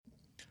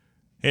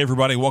Hey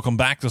everybody, welcome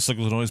back to the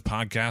Signal to Noise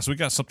podcast. We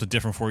got something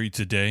different for you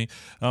today.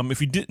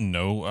 If you didn't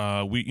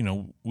know,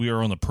 we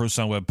are on the Pro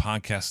Sound Web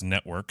Podcast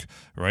Network,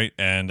 right?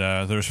 And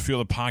there's a few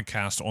other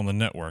podcasts on the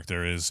network.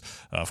 There is,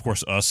 of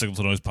course, us, Signal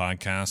to Noise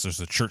podcast. There's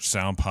the Church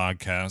Sound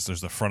podcast. There's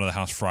the Front of the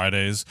House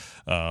Fridays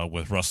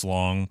with Russ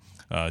Long.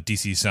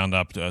 DC Sound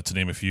Up, to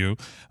name a few.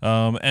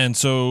 And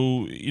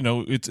so,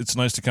 it's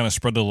nice to kind of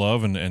spread the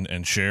love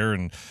and share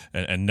and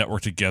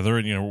network together.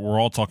 And, we're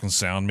all talking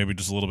sound, maybe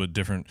just a little bit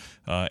different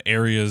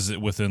areas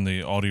within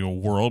the audio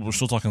world. We're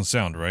still talking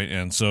sound, right?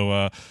 And so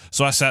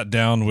I sat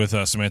down with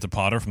Samantha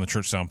Potter from the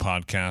Church Sound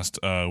podcast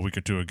a week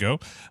or two ago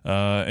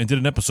and did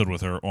an episode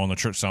with her on the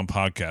Church Sound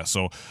podcast.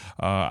 So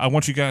I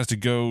want you guys to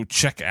go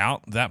check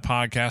out that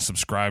podcast,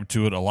 subscribe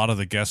to it. A lot of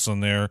the guests on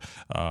there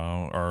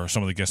are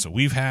some of the guests that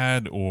we've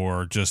had,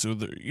 or just,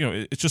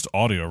 it's just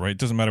audio, right? It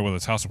doesn't matter whether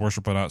it's house of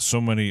worship or not.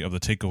 So many of the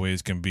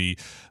takeaways can be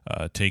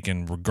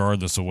taken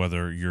regardless of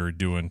whether you're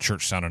doing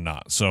church sound or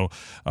not. So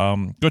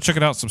go check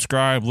it out,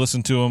 subscribe,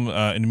 listen to them.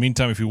 In the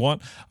meantime, if you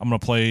want, I'm going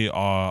to play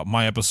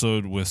my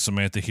episode with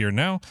Samantha here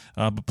now.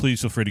 But please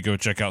feel free to go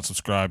check out,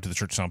 subscribe to the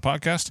Church Sound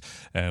podcast,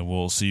 and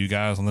we'll see you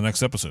guys on the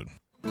next episode.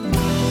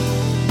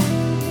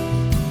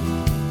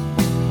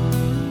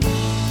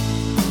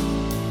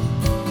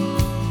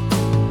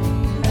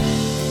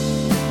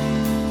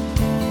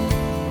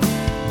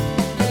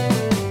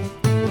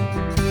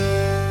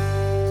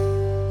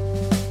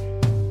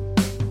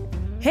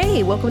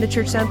 Hey, welcome to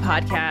Church Sound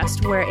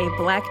Podcast, where a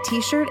black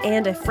t-shirt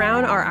and a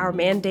frown are our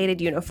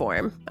mandated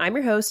uniform. I'm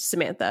your host,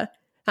 Samantha.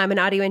 I'm an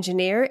audio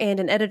engineer and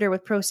an editor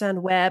with Pro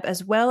Sound Web,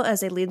 as well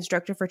as a lead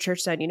instructor for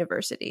Church Sound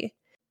University.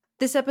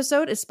 This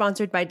episode is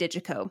sponsored by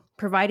Digico,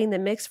 providing the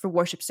mix for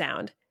worship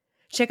sound.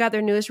 Check out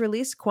their newest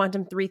release,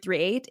 Quantum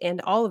 338, and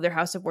all of their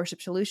House of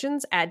Worship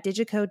solutions at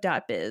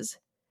digico.biz.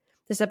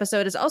 This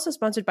episode is also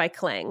sponsored by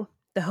Klang,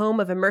 the home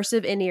of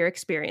immersive in-ear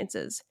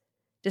experiences.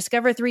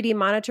 Discover 3D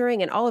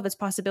monitoring and all of its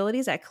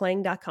possibilities at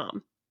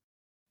Klang.com.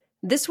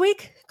 This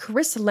week,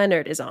 Chris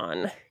Leonard is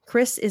on.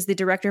 Chris is the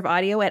Director of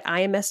Audio at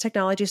IMS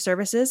Technology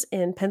Services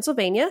in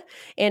Pennsylvania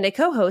and a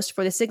co-host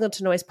for the Signal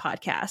to Noise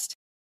podcast.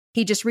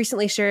 He just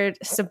recently shared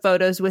some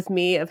photos with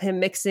me of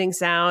him mixing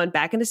sound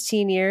back in his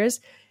teen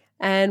years.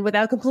 And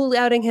without completely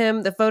outing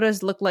him, the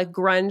photos look like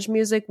grunge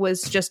music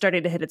was just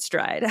starting to hit its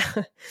stride.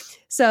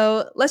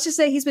 So let's just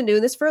say he's been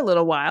doing this for a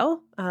little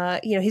while.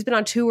 He's been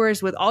on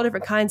tours with all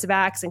different kinds of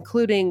acts,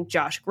 including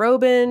Josh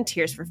Groban,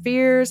 Tears for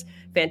Fears,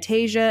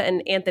 Fantasia,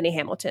 and Anthony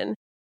Hamilton.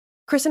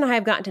 Chris and I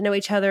have gotten to know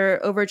each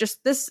other over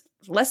just this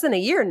less than a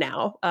year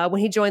now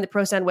when he joined the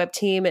Pro Sound Web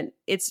team. And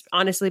it's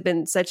honestly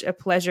been such a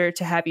pleasure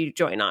to have you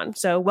join on.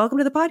 So welcome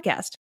to the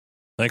podcast.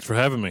 Thanks for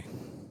having me.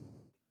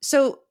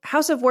 So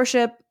House of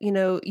Worship,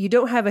 you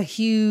don't have a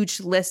huge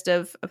list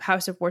of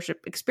House of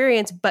Worship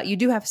experience, but you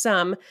do have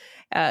some.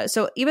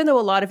 So even though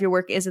a lot of your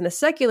work is in the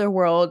secular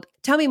world,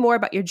 tell me more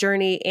about your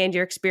journey and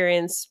your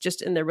experience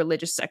just in the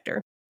religious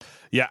sector.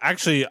 Yeah,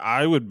 actually,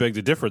 I would beg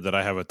to differ that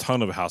I have a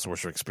ton of House of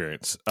Worship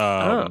experience.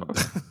 Well,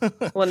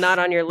 not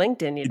on your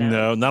LinkedIn,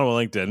 No, not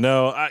on LinkedIn.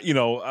 No,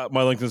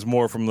 my LinkedIn is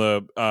more from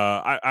the,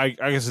 I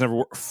guess I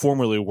never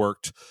formally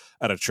worked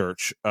at a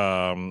church.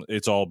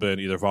 It's all been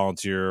either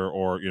volunteer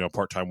or,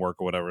 part-time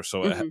work or whatever.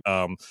 So,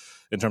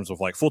 in terms of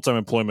like full-time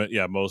employment,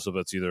 yeah, most of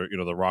it's either,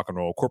 the rock and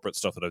roll corporate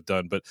stuff that I've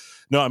done. But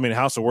no,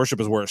 House of Worship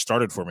is where it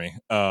started for me.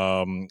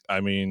 Most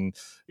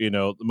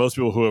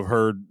people who have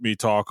heard me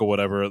talk or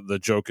whatever, the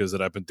joke is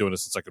that I've been doing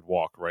this since I could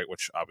walk, right?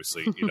 Which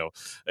obviously,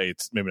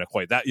 it's maybe not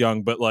quite that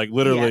young, but like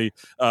literally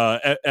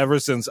ever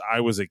since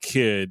I was a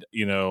kid,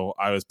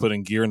 I was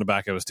putting gear in the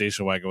back of a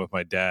station wagon with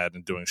my dad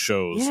and doing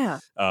shows. Yeah.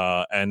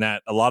 And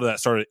that a lot of that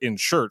started in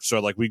church. So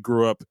like we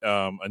grew up,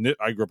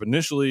 I grew up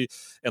initially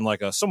in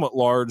like a somewhat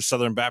large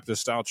Southern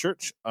Baptist style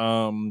church.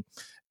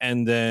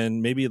 And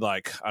then maybe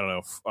like, I don't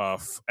know,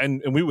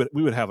 and we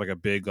would have like a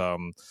big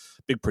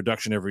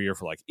production every year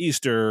for like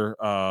Easter.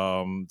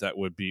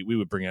 We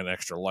would bring in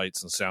extra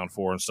lights and sound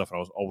for and stuff. And I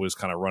was always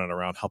kind of running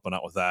around helping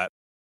out with that.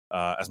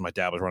 As my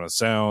dad was running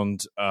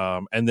sound.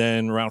 And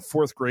then around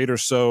fourth grade or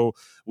so,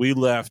 we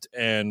left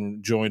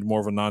and joined more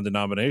of a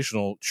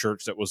non-denominational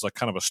church that was like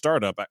kind of a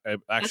startup.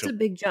 That's a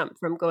big jump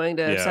from going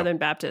to Southern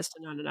Baptist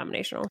to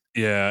non-denominational.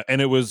 Yeah.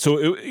 And it was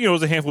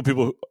a handful of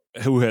people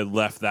who had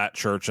left that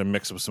church and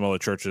mixed with some other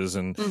churches.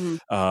 And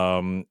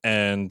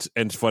and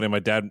it's funny, my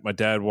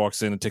dad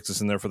walks in and takes us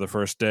in there for the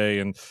first day,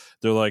 and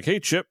they're like, "Hey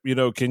Chip,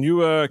 can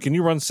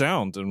you run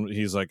sound?" And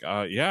he's like,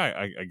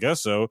 "Yeah, I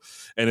guess so."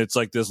 And it's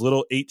like this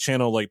little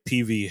 8-channel like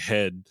PV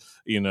head,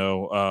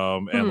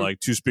 and like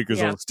 2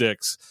 speakers on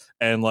sticks.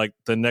 And like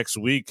the next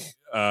week,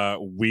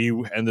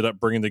 we ended up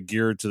bringing the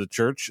gear to the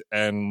church,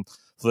 and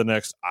for the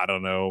next,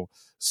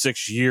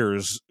 6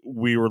 years,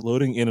 we were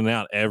loading in and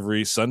out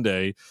every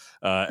Sunday,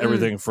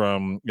 everything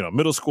from,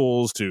 middle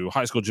schools to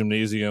high school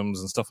gymnasiums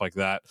and stuff like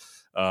that.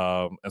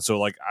 And so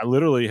like, I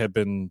literally had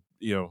been,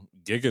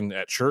 gigging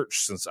at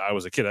church since I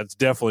was a kid. That's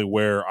definitely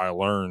where I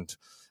learned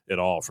it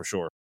all, for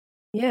sure.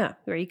 Yeah.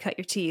 Where you cut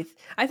your teeth.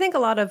 I think a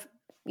lot of,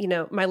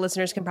 my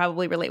listeners can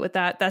probably relate with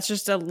that. That's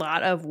just a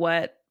lot of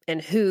what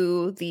and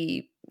who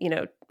the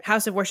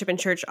house of worship and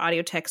church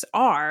audio techs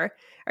are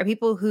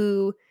people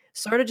who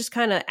sort of just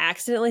kind of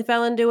accidentally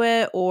fell into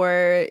it,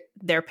 or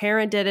their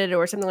parent did it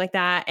or something like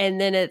that.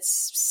 And then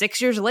it's 6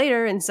 years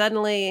later and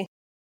suddenly,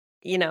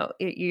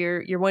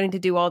 you're wanting to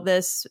do all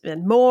this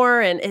and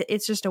more. And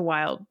it's just a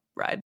wild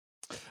ride.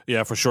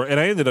 Yeah, for sure. And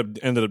I ended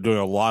up doing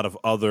a lot of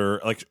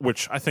other,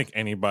 which I think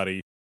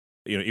anybody,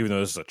 even though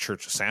this is a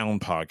church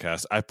sound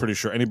podcast, I'm pretty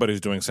sure anybody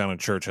who's doing sound in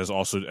church has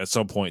also at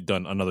some point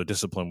done another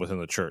discipline within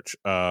the church.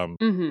 And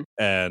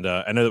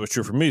I know that was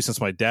true for me,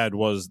 since my dad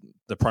was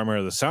the primary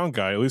of the sound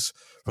guy, at least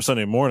for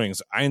Sunday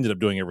mornings. I ended up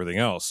doing everything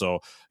else. So,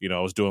 I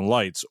was doing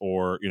lights,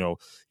 or,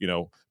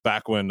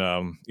 back when,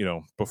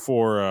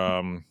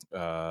 before,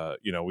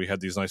 we had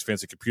these nice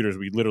fancy computers,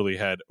 we literally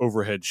had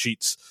overhead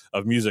sheets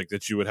of music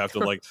that you would have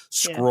to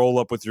scroll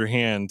up with your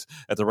hand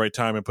at the right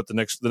time and put the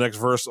next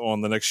verse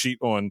on the next sheet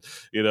on,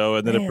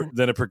 and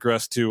then it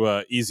progressed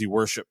to easy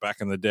worship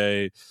back in the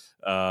day.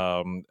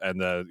 And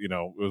it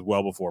was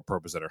well before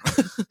ProPresenter,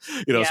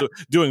 so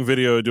doing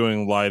video,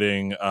 doing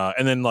lighting,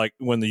 and then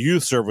when the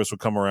youth service would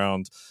come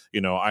around,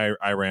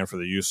 I ran for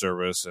the youth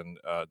service and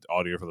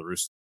audio for the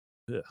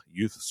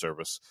youth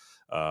service.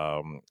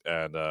 And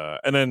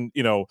then,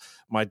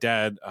 my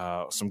dad,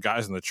 some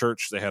guys in the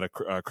church, they had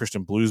a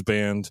Christian blues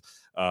band,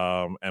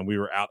 and we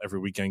were out every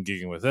weekend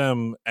gigging with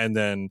them. And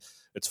then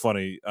it's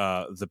funny,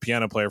 the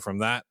piano player from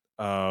that,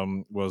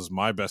 was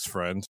my best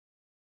friend.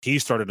 He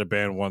started a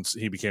band once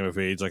he became of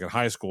age, in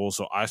high school.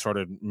 So I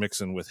started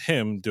mixing with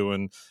him,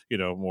 doing,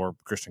 more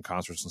Christian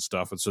concerts and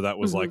stuff. And so that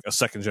was a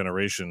second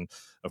generation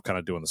of kind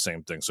of doing the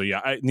same thing. So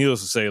yeah,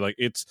 needless to say,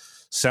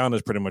 sound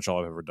is pretty much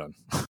all I've ever done.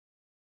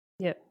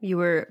 Yeah, you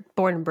were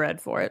born and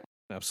bred for it.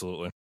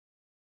 Absolutely.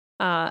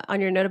 On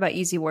your note about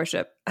easy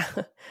worship,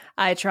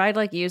 I tried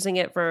using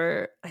it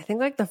for, I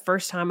think the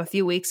first time a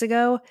few weeks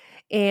ago.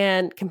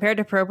 And compared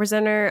to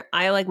ProPresenter,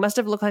 I must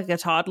have looked like a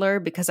toddler,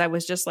 because I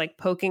was just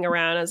poking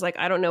around. I was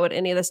I don't know what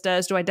any of this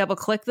does. Do I double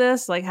click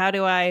this?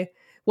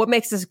 What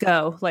makes this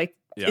go?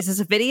 Is this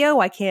a video?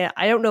 I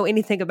don't know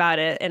anything about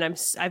it. And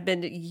I've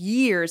been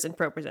years in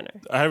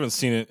ProPresenter. I haven't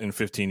seen it in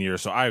 15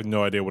 years, so I have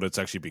no idea what it's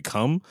actually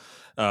become.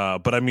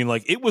 But I mean,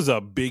 it was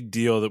a big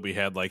deal that we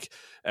had,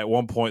 at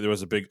one point there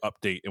was a big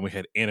update and we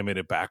had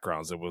animated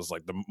backgrounds. It was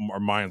our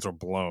minds were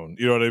blown.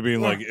 You know what I mean?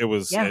 Yeah. It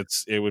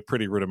was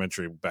pretty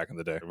rudimentary back in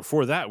the day.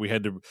 Before that, we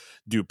had to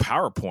do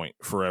PowerPoint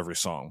for every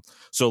song.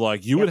 So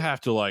you would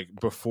have to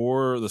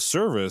before the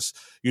service,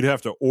 you'd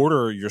have to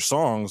order your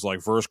songs,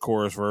 verse,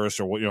 chorus, verse,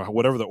 or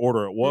whatever the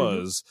order it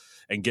was,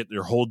 and get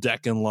your whole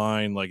deck in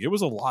line. It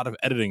was a lot of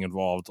editing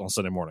involved on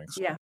Sunday mornings.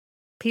 Yeah.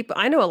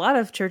 I know a lot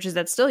of churches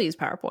that still use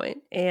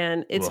PowerPoint,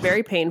 and it's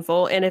very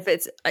painful. And if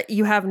it's,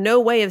 you have no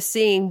way of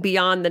seeing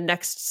beyond the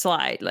next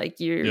slide,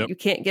 you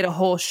can't get a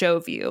whole show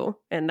view,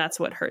 and that's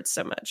what hurts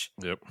so much.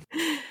 Yep.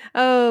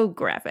 Oh,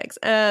 graphics.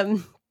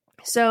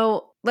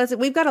 So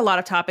we've got a lot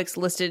of topics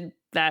listed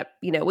that,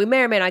 we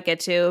may or may not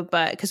get to,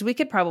 but because we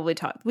could probably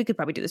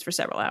do this for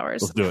several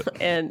hours. Let's do it.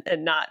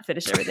 and not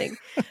finish everything.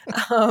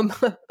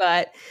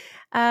 But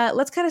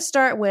let's kind of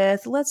start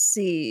with, let's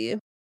see.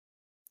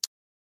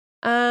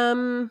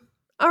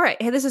 All right.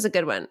 Hey, this is a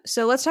good one.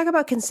 So let's talk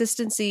about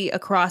consistency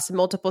across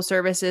multiple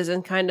services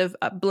and kind of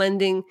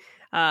blending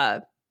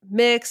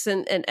mix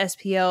and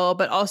SPL,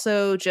 but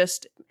also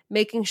just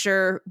making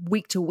sure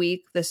week to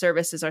week the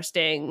services are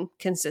staying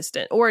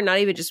consistent, or not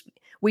even just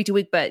week to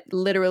week, but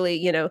literally,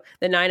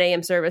 the 9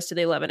 a.m. service to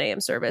the 11 a.m.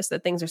 service,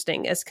 that things are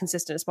staying as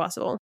consistent as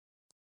possible.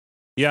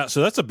 Yeah,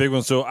 so that's a big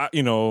one. So, I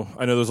know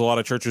there's a lot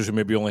of churches who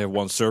maybe only have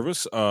one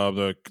service.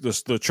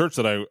 The church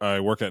that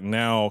I work at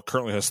now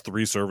currently has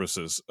 3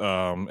 services.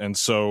 And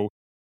so,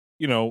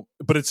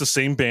 but it's the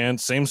same band,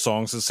 same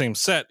songs, the same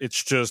set.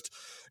 It's just,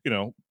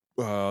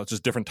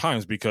 just different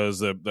times, because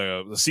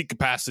the seat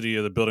capacity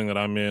of the building that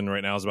I'm in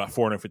right now is about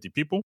 450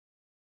 people.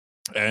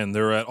 And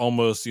they're at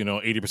almost,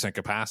 80%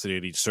 capacity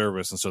at each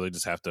service. And so they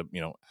just have to,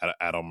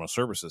 add on more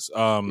services.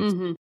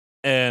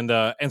 And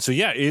so,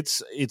 yeah,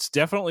 it's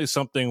definitely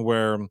something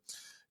where,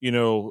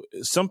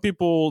 some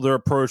people, their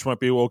approach might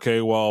be,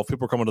 okay, well, if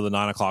people are coming to the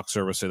 9 o'clock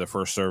service, say the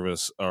first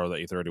service, or the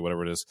 8:30,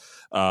 whatever it is,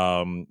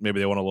 maybe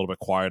they want a little bit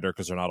quieter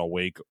because they're not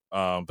awake.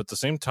 But at the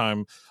same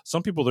time,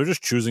 some people, they're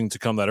just choosing to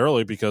come that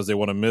early because they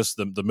want to miss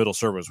the middle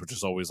service, which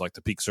is always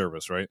the peak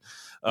service, right?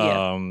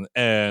 Yeah.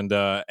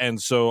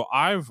 And so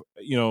I've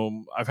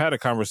had a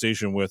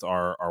conversation with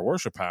our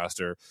worship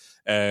pastor,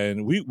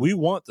 and we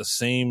want the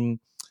same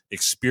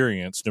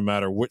experience no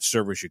matter which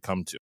service you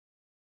come to.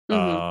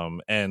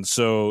 And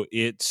so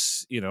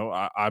it's,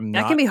 I'm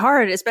not. That can be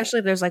hard, especially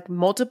if there's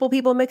multiple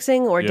people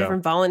mixing or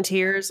different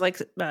volunteers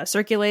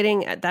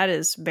circulating. That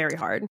is very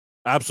hard.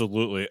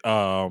 Absolutely.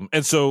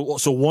 And so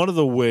one of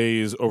the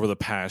ways over the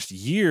past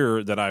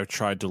year that I've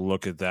tried to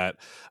look at that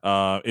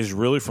is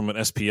really from an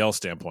SPL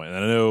standpoint. And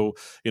I know,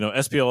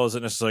 SPL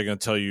isn't necessarily going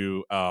to tell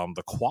you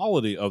the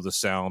quality of the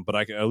sound, but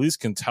I can, at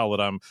least can tell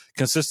that I'm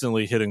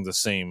consistently hitting the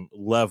same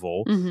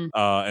level. Mm-hmm.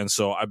 And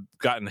so I've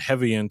gotten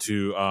heavy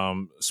into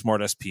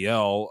Smart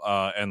SPL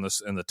and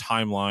the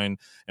timeline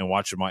and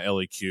watching my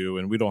LEQ.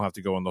 And we don't have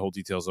to go into the whole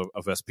details of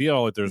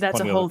SPL. Like, there's That's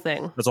a plenty whole of,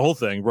 thing. That's a whole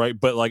thing, right?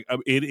 But like,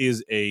 it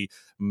is a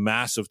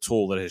massive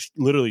tool that has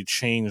literally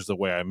changed the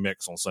way I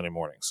mix on Sunday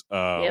mornings.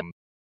 Yep.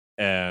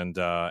 And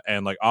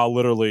like I'll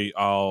do an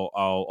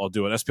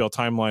SPL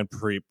timeline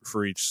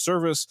for each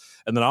service,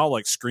 and then I'll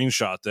like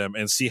screenshot them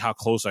and see how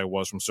close I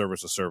was from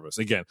service to service.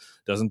 Again,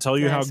 doesn't tell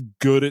you how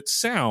good it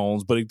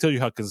sounds, but it tell you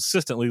how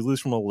consistently, at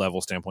least from a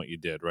level standpoint, you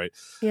did, right?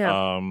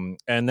 Yeah.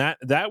 And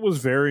that was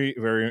very,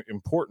 very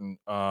important.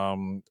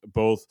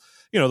 Both,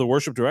 the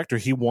worship director,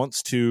 he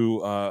wants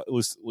to at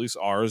least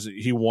ours,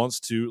 he wants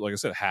to, like I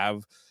said,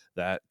 have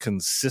that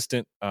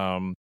consistent,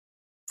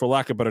 for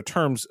lack of better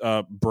terms,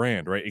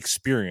 brand, right?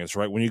 Experience,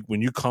 right?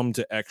 When you come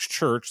to X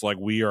church, like,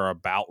 we are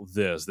about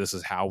this. This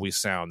is how we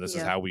sound. This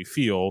is how we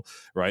feel,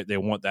 right? They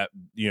want that.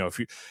 If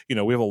we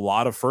have a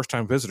lot of first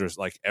time visitors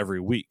like every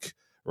week,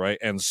 right?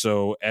 And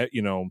so,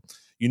 you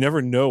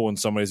never know when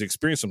somebody's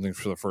experienced something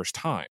for the first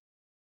time,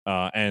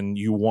 and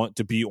you want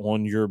to be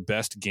on your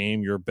best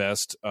game, your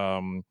best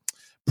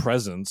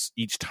presence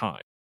each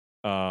time.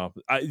 I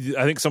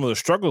think some of the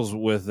struggles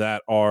with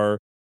that are,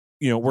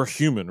 we're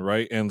human,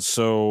 right? And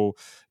so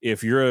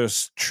if you're a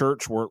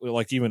church where,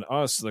 like, even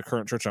us, the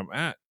current church I'm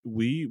at,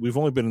 we've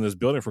only been in this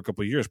building for a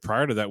couple of years.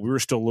 Prior to that, we were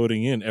still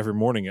loading in every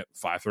morning at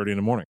 5:30 in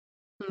the morning,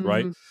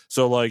 right?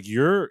 So like,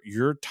 you're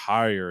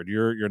tired,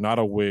 you're not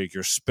awake,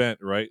 you're spent,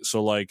 right?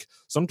 So like,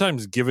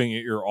 sometimes giving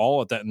it your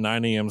all at that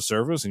 9 a.m.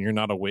 service and you're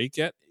not awake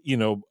yet,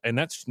 and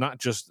that's not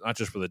just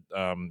for the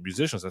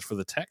musicians, that's for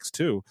the techs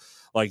too.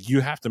 Like,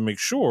 you have to make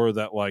sure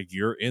that, like,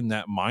 you're in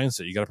that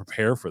mindset. You got to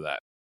prepare for that.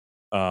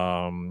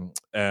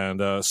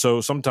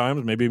 So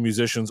sometimes maybe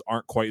musicians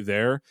aren't quite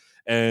there,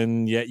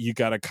 and yet you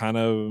got to kind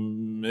of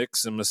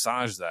mix and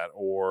massage that.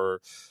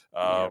 Or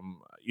at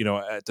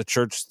the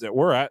church that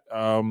we're at,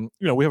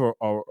 we have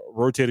a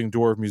rotating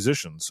door of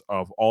musicians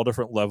of all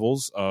different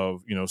levels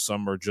of,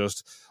 some are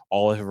just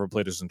all have ever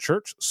played us in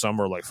church, some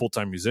are like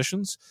full-time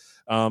musicians,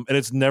 and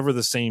it's never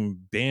the same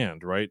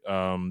band, right?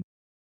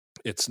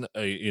 It's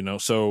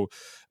so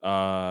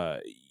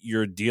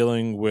you're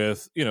dealing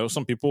with,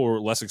 some people are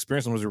less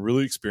experienced, some are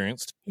really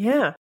experienced,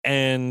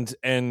 and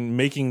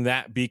making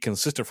that be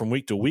consistent from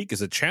week to week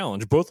is a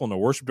challenge, both on the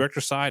worship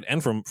director side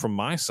and from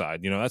my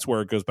side. That's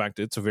where it goes back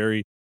to, it's a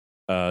very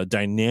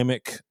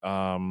dynamic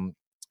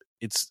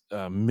it's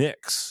a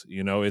mix.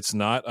 It's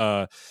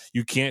not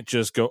you can't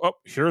just go, oh,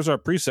 here's our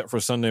preset for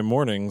Sunday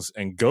mornings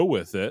and go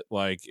with it.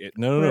 Like,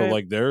 no,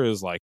 like, there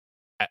is like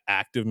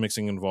active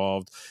mixing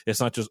involved. It's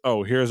not just,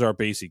 oh, here's our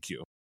bass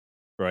EQ,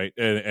 right?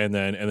 And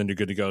then you're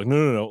good to go.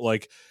 No.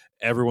 Like,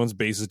 everyone's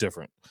bass is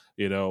different,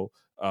 and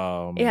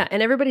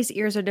everybody's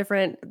ears are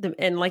different.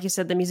 And like you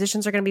said, the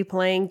musicians are going to be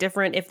playing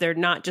different if they're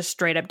not just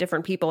straight up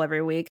different people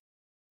every week.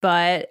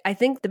 But I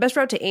think the best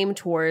route to aim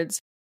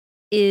towards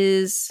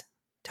is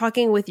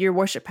talking with your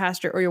worship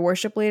pastor or your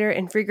worship leader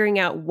and figuring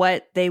out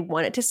what they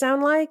want it to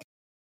sound like.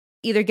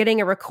 Either getting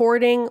a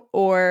recording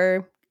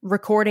or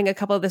recording a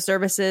couple of the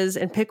services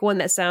and pick one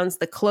that sounds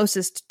the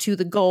closest to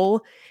the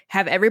goal.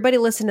 Have everybody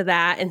listen to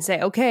that and say,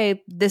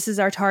 okay, this is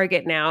our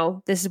target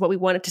now. This is what we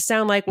want it to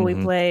sound like when we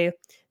play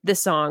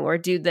this song or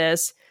do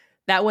this.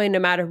 That way, no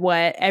matter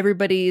what,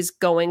 everybody's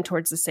going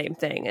towards the same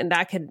thing. And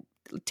that could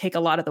take a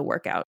lot of the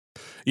work out.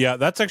 Yeah,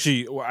 that's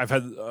actually, I've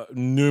had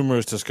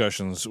numerous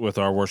discussions with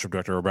our worship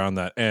director around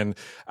that. And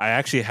I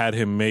actually had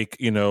him make,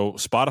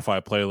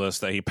 Spotify playlists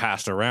that he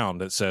passed around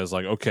that says,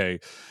 like, okay,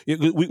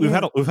 we've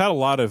had a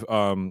lot of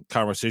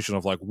conversation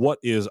of, like, what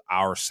is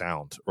our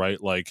sound,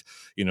 right? Like,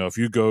 if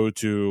you go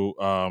to,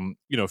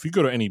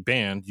 any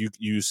band,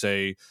 you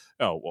say,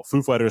 oh, well,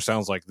 Foo Fighters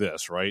sounds like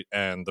this, right?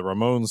 And the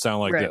Ramones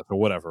sound like this or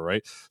whatever,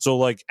 right? So,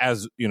 like,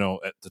 as,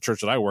 at the church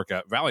that I work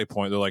at, Valley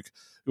Point, they're like,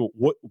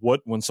 what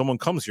when someone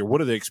comes here, what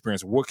do they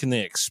experience? What can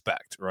they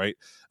expect, right?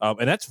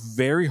 And that's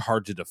very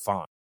hard to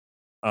define.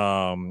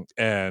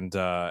 And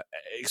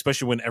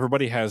especially when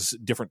everybody has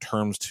different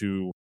terms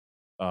to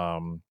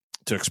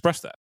express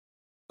that.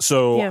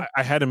 So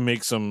I had to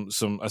make some.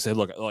 I said,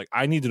 look, like,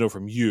 I need to know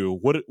from you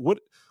what it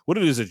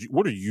is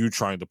what are you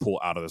trying to pull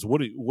out of this?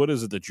 What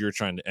is it that you're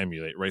trying to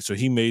emulate, right? So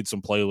he made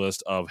some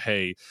playlist of,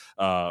 hey,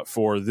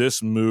 for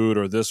this mood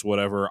or this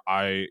whatever,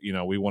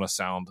 we want to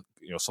sound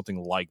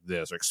something like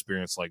this or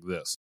experience like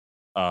this.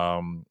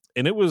 And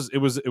it was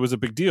a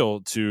big deal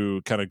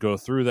to kind of go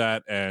through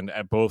that, and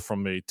at both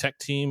from a tech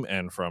team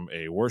and from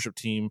a worship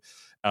team,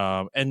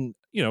 and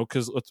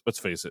because let's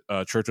face it,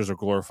 churches are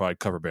glorified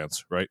cover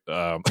bands, right?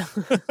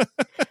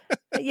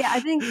 Yeah, I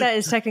think that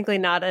is technically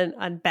not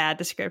a bad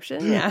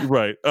description. Yeah.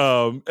 Right.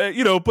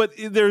 But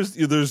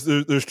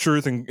there's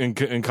truth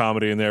in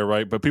comedy in there,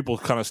 right? But people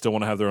kind of still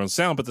want to have their own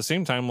sound. But at the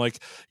same time, like,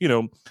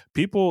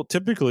 people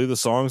typically the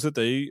songs that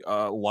they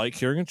like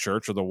hearing in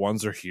church are the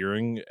ones they're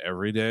hearing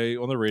every day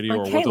on the radio,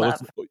 Like or what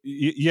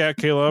K-Love.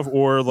 K-Love,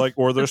 or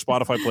their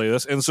Spotify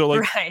playlist. And so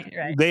like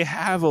right. they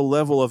have a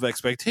level of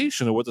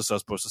expectation of what this is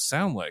supposed to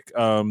sound like.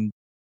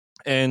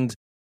 And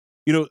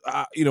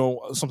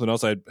something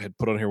else I had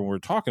put on here when we were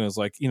talking is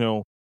like,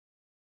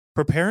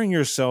 preparing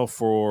yourself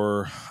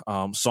for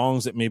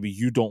songs that maybe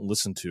you don't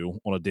listen to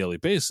on a daily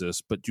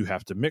basis, but you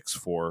have to mix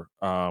for,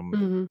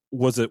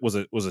 was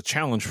a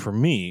challenge for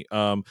me.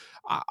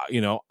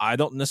 I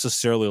don't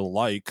necessarily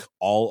like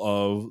all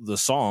of the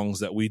songs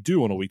that we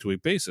do on a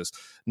week-to-week basis,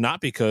 not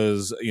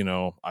because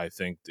I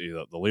think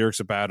the lyrics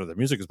are bad or the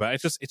music is bad.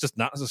 It's just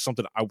not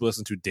something I would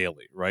listen to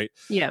daily, right?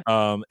 Yeah.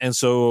 And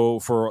so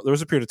there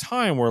was a period of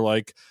time where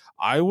like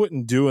I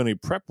wouldn't do any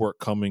prep work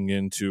coming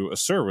into a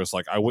service.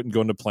 Like I wouldn't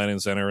go into Planning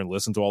Center and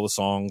listen to all the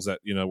songs that,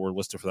 were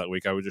listed for that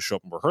week. I would just show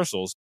up in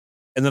rehearsals.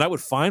 And then I would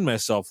find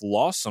myself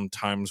lost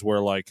sometimes where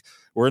like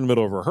we're in the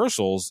middle of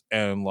rehearsals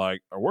and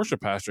like our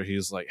worship pastor,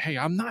 he's like, hey,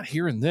 I'm not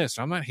hearing this.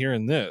 I'm not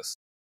hearing this.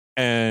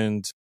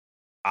 And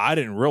I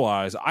didn't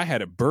realize I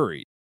had it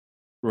buried.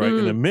 Right.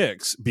 In the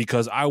mix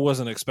because I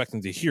wasn't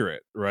expecting to hear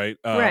it. Right.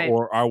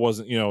 Or I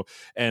wasn't,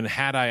 and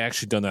had I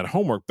actually done that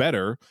homework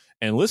better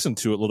and listened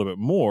to it a little bit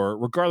more,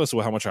 regardless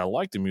of how much I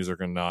liked the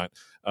music or not,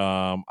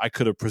 I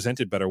could have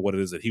presented better what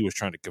it is that he was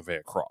trying to convey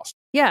across.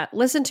 Yeah.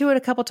 Listen to it a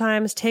couple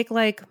times, take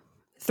like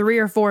 3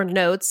 or 4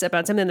 notes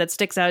about something that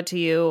sticks out to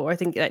you or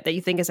think that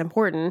you think is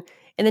important.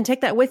 And then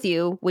take that with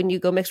you when you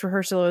go mix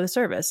rehearsal or the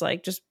service,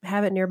 like just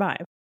have it nearby.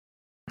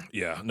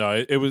 Yeah,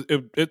 no,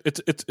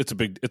 it's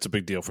a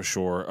big deal for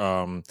sure.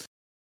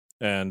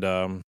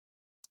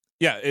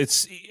 Yeah,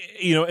 it's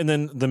and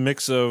then the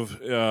mix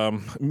of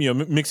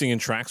mixing in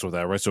tracks with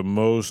that, right? So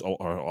most,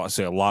 or I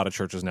say a lot of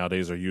churches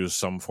nowadays are use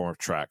some form of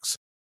tracks.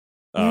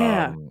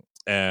 Yeah.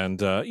 And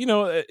people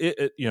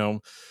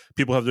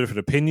have different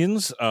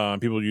opinions.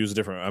 People use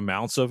different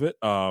amounts of it.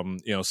 Some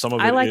of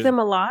it I like them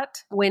a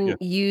lot when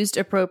used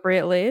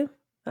appropriately.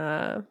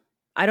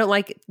 I don't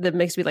like the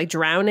mix to be like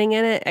drowning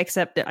in it,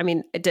 except, I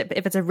mean,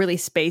 if it's a really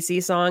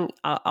spacey song,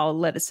 I'll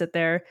let it sit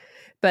there.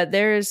 But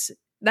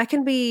that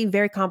can be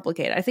very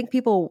complicated. I think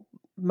people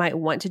might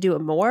want to do it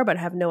more, but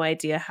have no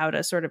idea how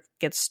to sort of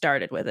get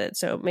started with it.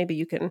 So maybe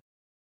you can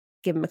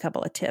give them a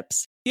couple of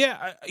tips.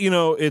 Yeah,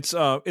 it's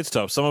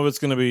tough. Some of it's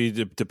going to be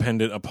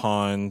dependent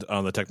upon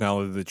the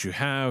technology that you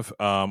have.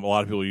 A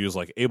lot of people use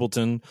like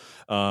Ableton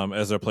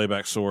as their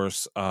playback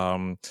source.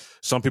 Some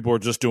people are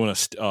just doing a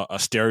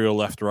stereo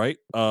left right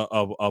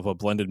of a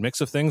blended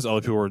mix of things.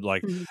 Other people are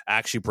like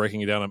actually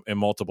breaking it down in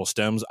multiple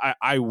stems.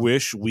 I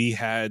wish we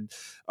had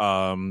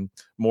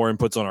more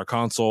inputs on our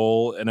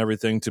console and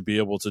everything to be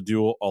able to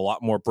do a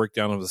lot more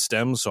breakdown of the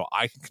stems, so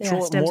I can control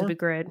it more. Stems would be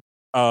great.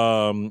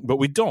 But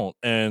we don't,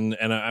 and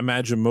I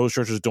imagine most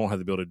churches don't have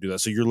the ability to do that.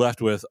 So you're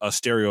left with a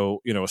stereo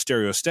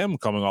stem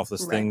coming off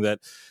this thing that,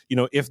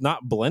 if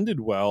not blended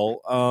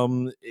well,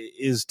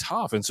 is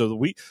tough. And so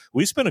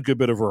we spent a good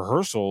bit of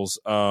rehearsals,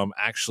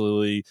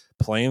 actually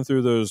playing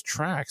through those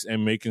tracks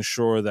and making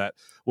sure that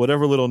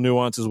whatever little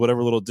nuances,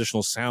 whatever little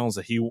additional sounds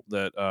that he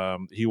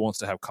wants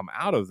to have come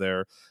out of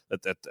there,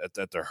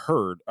 that they're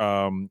heard.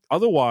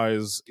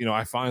 Otherwise,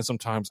 I find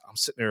sometimes I'm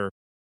sitting there.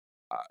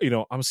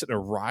 I'm sitting there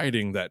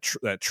riding that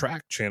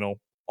track channel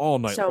all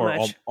night or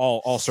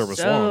all service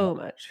long. So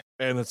much.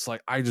 And it's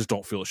like, I just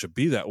don't feel it should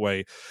be that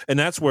way. And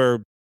that's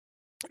where,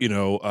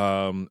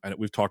 and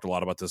we've talked a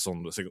lot about this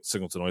on the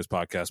Signal to Noise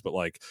podcast, but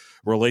like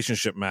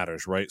relationship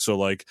matters, right? So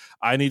like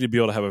I need to be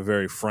able to have a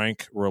very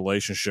frank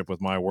relationship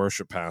with my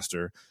worship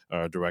pastor,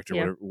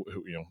 director,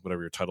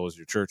 whatever your title is,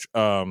 your church.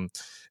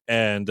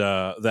 Hey,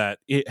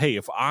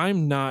 if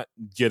I'm not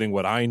getting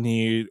what I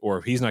need, or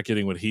if he's not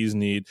getting what he's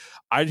need,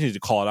 I just need to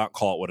call it out,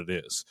 call it what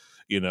it is,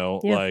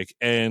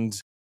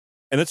 and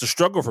it's a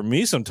struggle for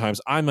me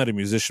sometimes. I'm not a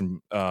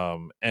musician.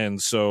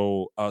 And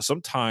so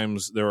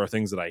sometimes there are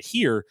things that I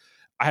hear,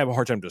 I have a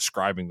hard time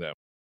describing them.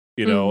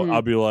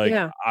 I'll be like,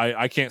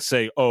 I can't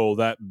say, oh,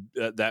 that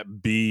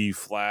B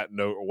flat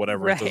note or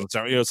whatever. Right. It doesn't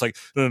sound, it's like,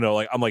 no.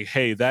 Like, I'm like,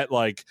 hey, that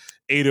like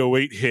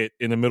 808 hit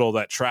in the middle of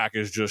that track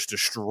is just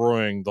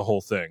destroying the whole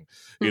thing,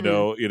 and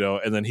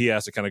then he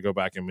has to kind of go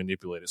back and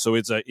manipulate it. So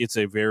it's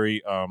a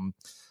very,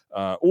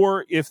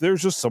 or if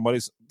there's just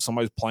somebody's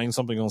playing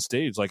something on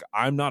stage, like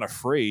I'm not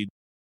afraid,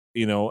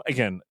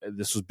 again,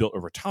 this was built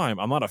over time.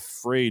 I'm not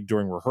afraid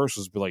during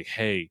rehearsals to be like,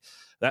 hey,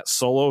 that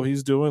solo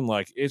he's doing,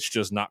 like, it's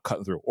just not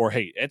cutting through. Or,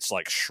 hey, it's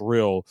like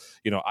shrill.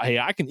 Hey,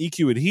 I can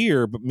EQ it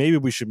here, but maybe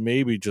we should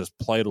just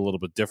play it a little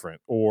bit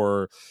different.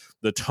 Or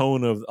the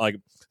tone of like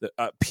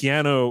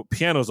piano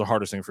is the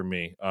hardest thing for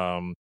me.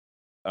 I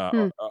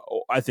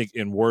think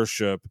in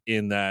worship,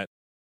 in that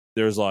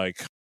there's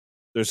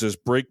this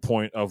break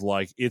point of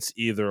like, it's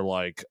either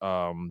like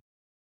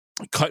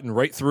cutting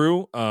right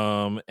through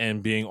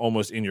and being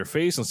almost in your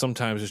face, and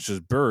sometimes it's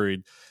just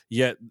buried.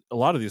 Yet a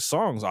lot of these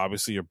songs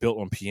obviously are built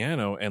on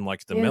piano, and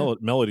like the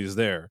melody is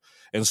there.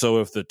 And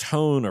so if the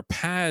tone or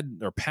pad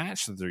or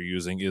patch that they're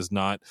using is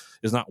not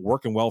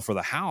working well for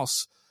the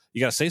house,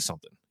 you got to say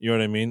something. You know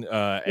what I mean?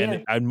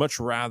 And I'd much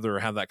rather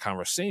have that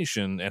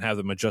conversation and have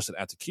them adjust it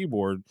at the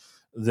keyboard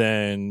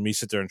than me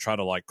sit there and try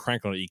to like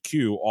crank on an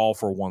EQ all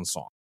for one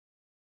song.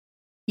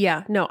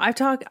 Yeah, no, I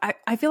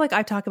feel like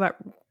I talk about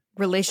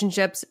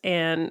relationships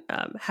and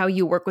how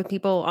you work with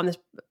people on this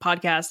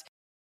podcast.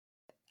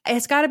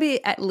 It's got to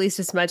be at least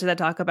as much as I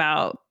talk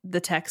about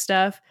the tech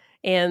stuff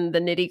and the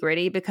nitty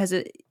gritty, because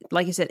it,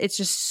 like you said, it's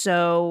just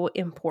so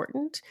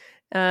important.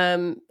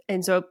 And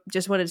so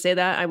just wanted to say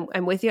that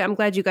I'm with you. I'm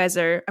glad you guys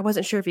are. I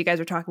wasn't sure if you guys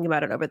were talking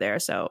about it over there,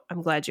 so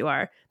I'm glad you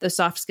are. Those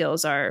soft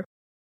skills are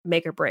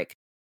make or break.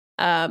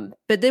 But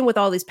then with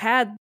all these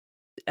pads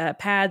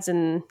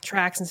and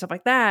tracks and stuff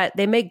like that,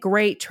 they make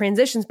great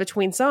transitions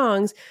between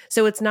songs.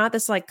 So it's not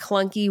this like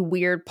clunky,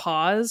 weird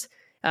pause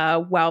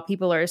while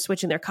people are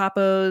switching their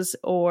capos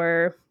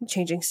or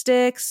changing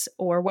sticks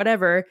or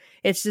whatever.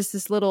 It's just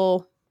this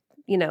little,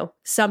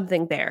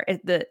 something there.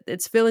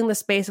 It's filling the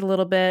space a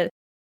little bit,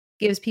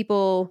 gives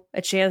people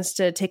a chance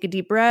to take a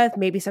deep breath.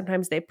 Maybe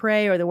sometimes they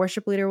pray, or the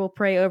worship leader will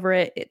pray over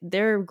it.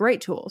 They're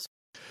great tools.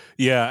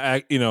 Yeah,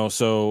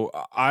 so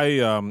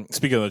I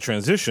speaking of the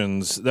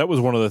transitions, that was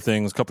one of the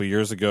things a couple of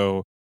years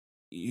ago.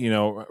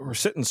 We're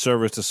sitting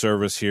service to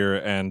service here,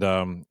 and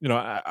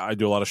I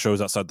do a lot of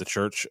shows outside the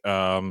church,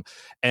 and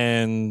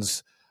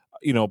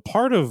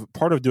part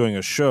of doing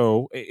a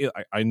show,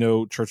 I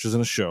know church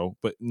isn't a show,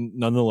 but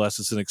nonetheless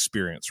it's an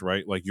experience,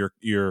 right? Like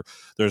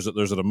there's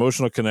an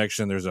emotional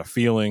connection, there's a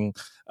feeling,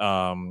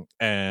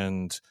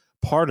 and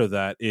part of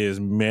that is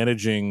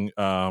managing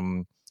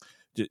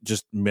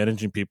just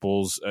managing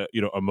people's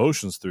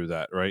emotions through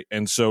that, right?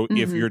 And so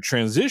if your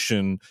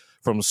transition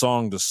from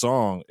song to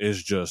song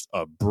is just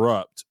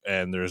abrupt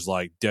and there's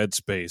like dead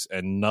space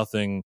and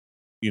nothing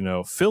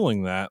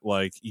filling that,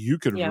 like you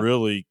could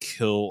really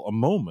kill a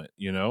moment,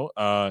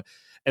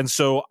 and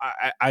so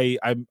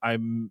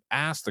I'm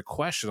asked the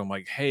question, I'm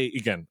like, hey,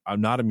 again,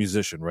 I'm not a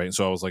musician, right? And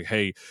so I was like,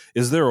 hey,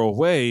 is there a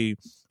way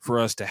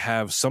for us to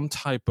have some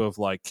type of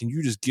like, can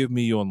you just give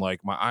me on like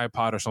my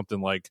iPod or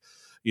something, like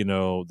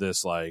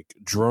this like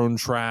drone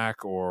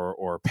track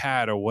or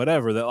pad or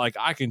whatever that like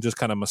I can just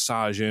kind of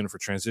massage in for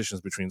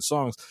transitions between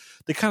songs.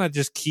 They kind of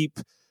just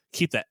keep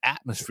that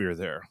atmosphere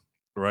there,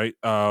 right?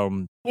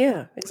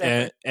 Yeah,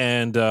 exactly.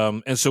 And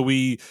so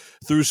we,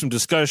 through some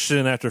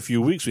discussion after a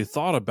few weeks, we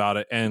thought about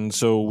it. And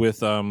so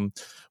with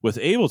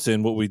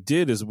Ableton, what we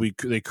did is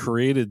they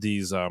created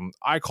these,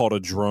 I call it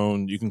a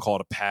drone, you can call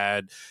it a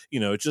pad,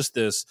 just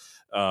this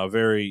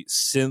very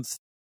synth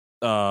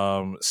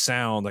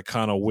sound that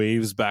kind of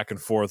waves back and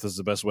forth is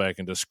the best way I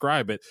can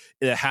describe it.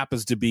 It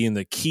happens to be in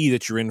the key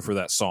that you're in for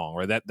that song,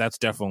 right? That's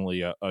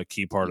definitely a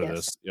key part of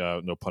this.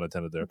 No pun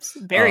intended there. It's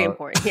very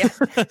important. Yeah.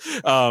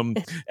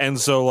 And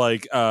so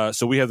like,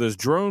 so we have this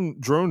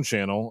drone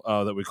channel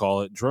that we call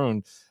it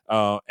drone,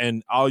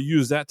 and I'll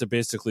use that to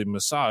basically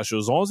massage. So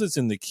as long as it's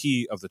in the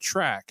key of the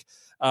track,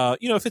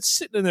 if it's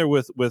sitting in there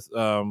with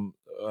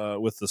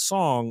the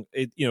song,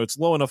 it's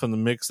low enough in the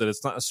mix that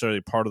it's not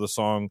necessarily part of the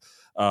song,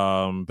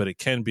 but it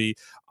can be.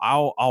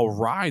 I'll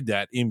ride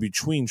that in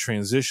between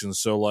transitions.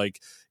 So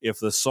like if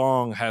the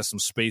song has some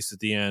space at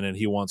the end and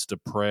he wants to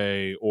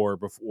pray, or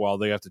while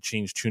they have to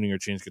change tuning or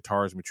change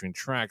guitars in between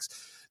tracks,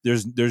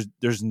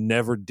 there's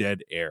never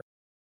dead air.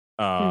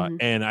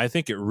 And I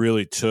think it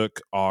really took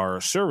our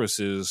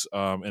services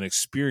and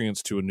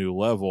experience to a new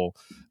level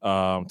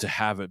to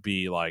have it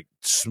be like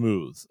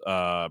smooth,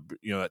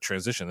 that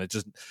transition.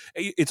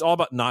 It's all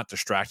about not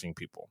distracting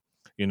people.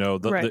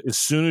 As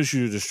soon as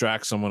you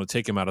distract someone to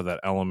take them out of that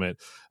element,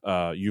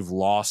 you've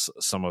lost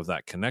some of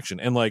that connection.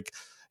 And like,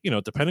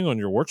 depending on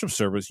your worship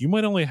service, you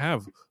might only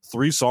have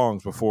 3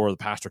 songs before the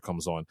pastor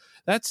comes on.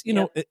 That's,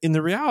 in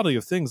the reality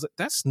of things,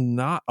 that's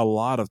not a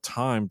lot of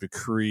time to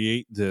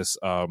create this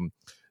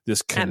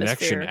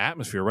connection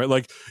atmosphere, right?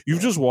 Like you've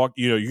just walked,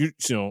 you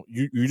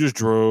just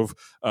drove,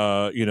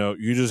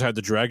 you just had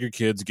to drag your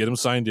kids, get them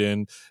signed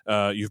in.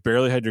 You've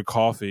barely had your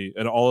coffee,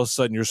 and all of a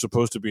sudden you're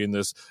supposed to be in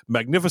this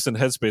magnificent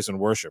headspace in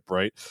worship,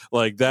 right?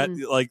 Like that,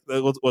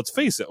 let's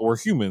face it, we're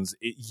humans.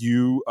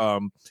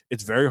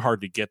 It's very hard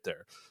to get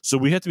there. So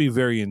we have to be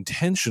very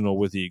intentional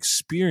with the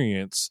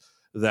experience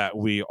that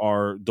we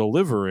are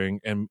delivering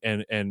and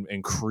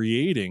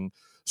creating,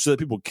 so that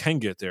people can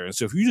get there. And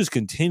so if you just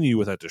continue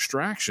with that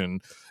distraction,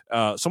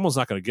 someone's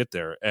not going to get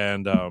there.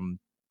 And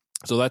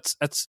so that's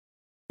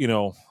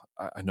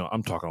I know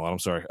I'm talking a lot. I'm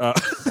sorry.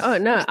 Oh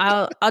no,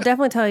 I'll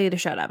definitely tell you to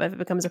shut up if it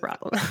becomes a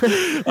problem.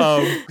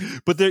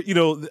 But there,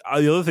 the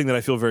other thing that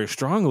I feel very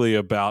strongly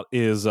about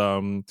is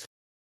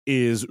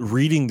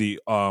reading the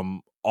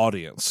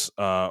audience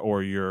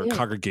or your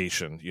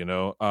congregation.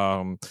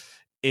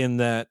 In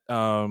that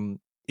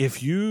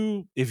if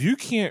you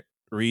can't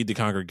read the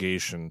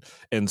congregation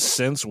and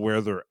sense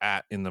where they're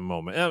at in the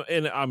moment.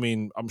 And I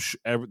mean, I'm sure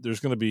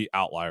there's going to be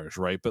outliers,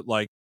 right? But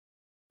like,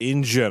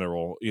 in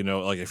general,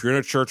 like if you're in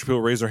a church, people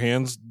raise their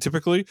hands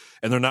typically,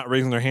 and they're not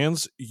raising their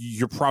hands,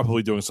 you're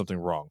probably doing something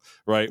wrong,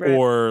 right?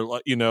 Or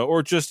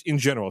or just in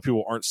general,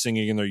 people aren't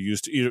singing and they're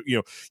used to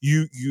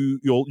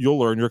you'll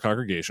learn your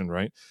congregation,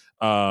 right?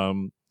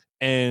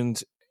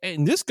 And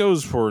this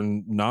goes for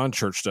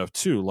non-church stuff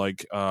too,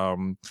 like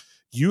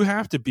you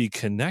have to be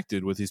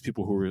connected with these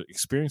people who are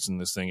experiencing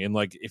this thing, and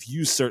like if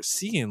you start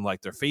seeing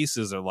like their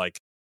faces are like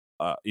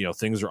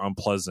things are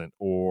unpleasant,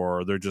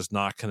 or they're just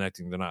not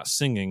connecting, they're not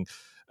singing,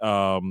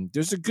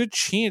 there's a good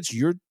chance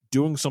you're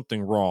doing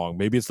something wrong.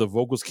 Maybe it's the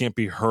vocals can't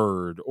be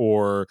heard,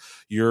 or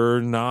your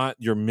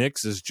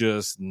mix is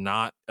just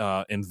not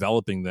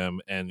enveloping them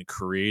and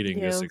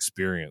creating this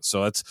experience.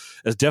 So that's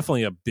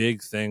definitely a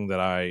big thing that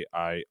I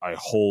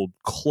hold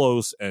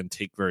close and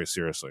take very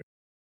seriously.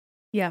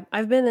 Yeah,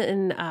 I've been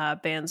in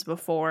bands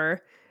before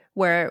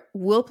where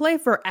we'll play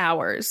for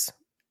hours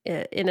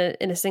in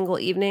a single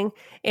evening,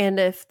 and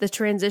if the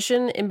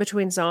transition in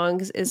between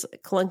songs is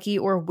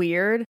clunky or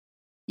weird,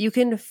 you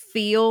can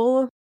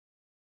feel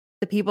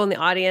the people in the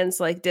audience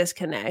like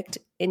disconnect,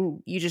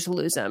 and you just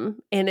lose them.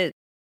 And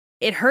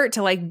it hurt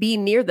to like be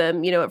near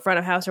them, at front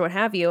of house or what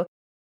have you,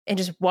 and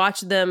just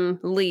watch them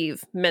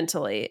leave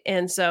mentally.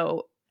 And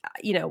so,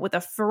 with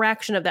a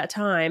fraction of that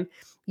time,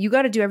 you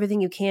got to do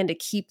everything you can to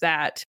keep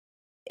that.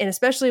 And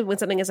especially when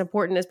something as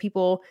important as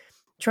people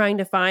trying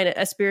to find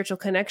a spiritual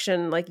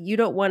connection, like you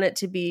don't want it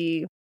to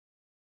be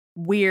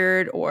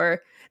weird,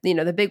 or,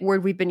 the big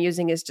word we've been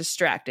using is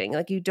distracting.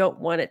 Like you don't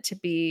want it to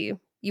be,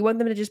 you want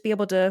them to just be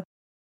able to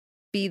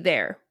be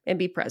there and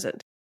be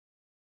present.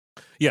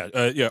 Yeah.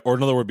 Or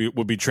another word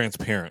would be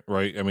transparent,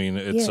 right? I mean,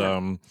 it's,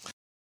 and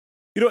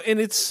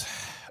it's,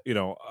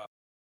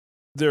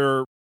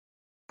 they're,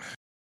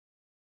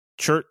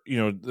 church,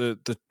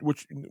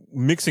 which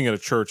mixing at a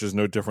church is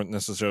no different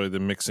necessarily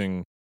than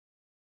mixing,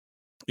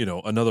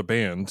 another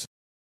band,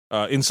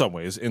 in some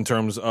ways, in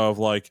terms of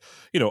like,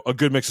 a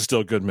good mix is still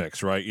a good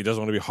mix, right? It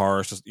doesn't want to be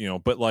harsh,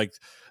 but like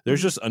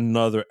there's just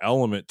another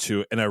element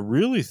to it. And I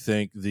really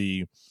think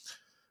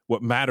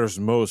what matters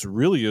most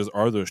really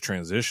are those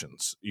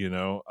transitions,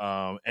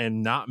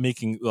 and not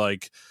making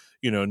like,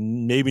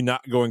 maybe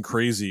not going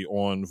crazy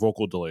on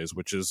vocal delays,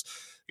 which is,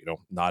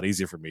 not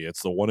easy for me.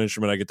 It's the one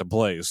instrument I get to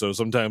play. So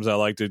sometimes I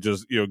like to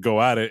just, go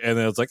at it, and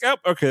then it's like, oh,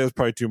 okay, that's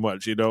probably too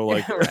much,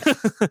 like,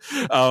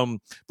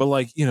 but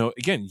like,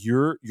 again,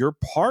 you're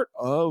part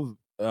of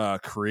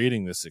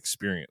creating this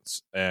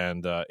experience.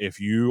 And if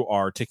you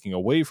are taking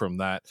away from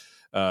that,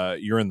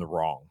 you're in the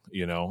wrong.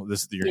 You're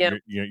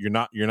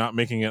not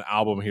making an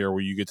album here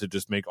where you get to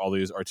just make all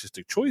these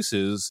artistic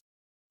choices.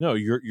 No,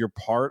 you're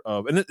part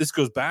of, and this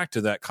goes back to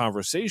that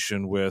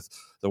conversation with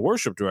the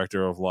worship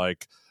director of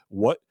like,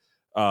 what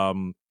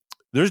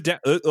there's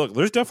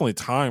definitely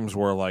times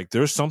where like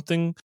there's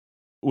something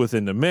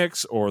within the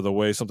mix or the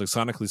way something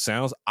sonically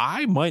sounds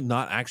I might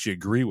not actually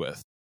agree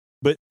with.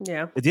 But at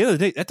the end of the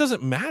day, that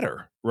doesn't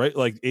matter, right?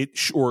 Like it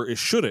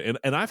shouldn't.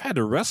 And I've had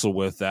to wrestle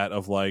with that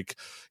of like,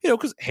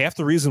 because half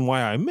the reason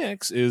why I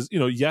mix is,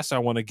 yes, I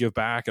want to give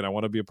back and I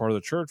want to be a part of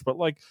the church. But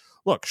like,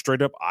 look,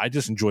 straight up, I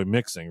just enjoy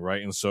mixing,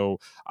 right? And so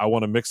I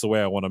want to mix the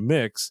way I want to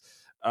mix.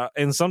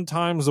 And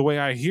sometimes the way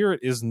I hear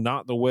it is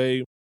not the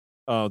way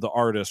the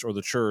artist or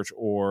the church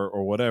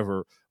or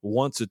whatever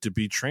wants it to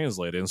be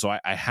translated. And so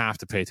I have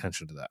to pay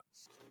attention to that.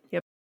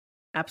 Yep,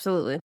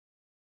 absolutely.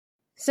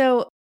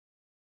 So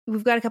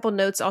we've got a couple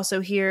notes also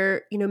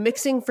here.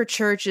 Mixing for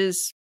church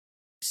is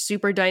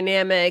super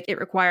dynamic. It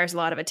requires a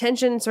lot of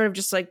attention, sort of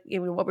just like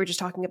what we were just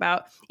talking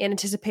about, and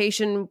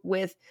anticipation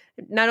with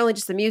not only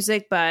just the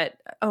music, but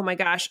oh my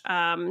gosh,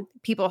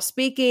 people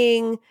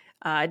speaking,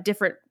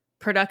 different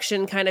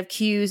production kind of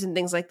cues and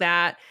things like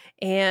that.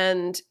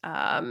 And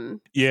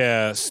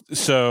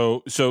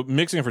so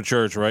mixing for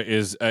church, right,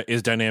 is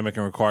dynamic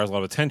and requires a lot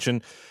of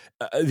attention.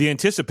 The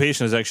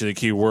anticipation is actually the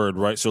key word,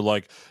 right? So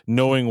like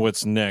knowing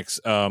what's next.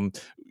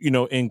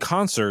 In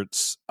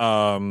concerts,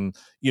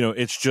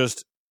 it's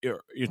just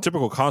your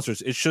typical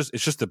concerts. It's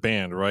just the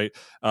band, right?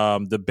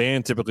 The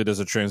band typically does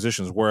the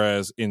transitions,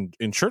 whereas in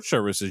church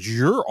services,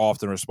 you're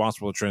often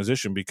responsible to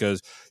transition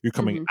because you're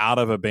coming out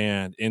of a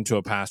band into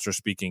a pastor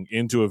speaking,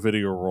 into a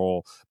video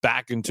roll,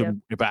 back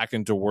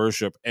into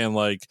worship, and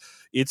like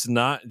it's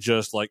not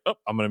just like, oh,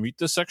 I'm going to mute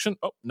this section.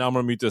 Oh, now I'm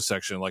going to mute this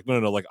section. Like no,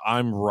 like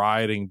I'm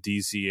riding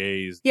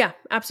DCAs. Yeah,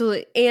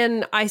 absolutely,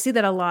 and I see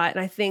that a lot, and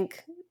I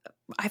think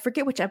I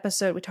forget which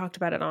episode we talked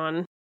about it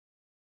on,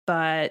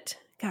 but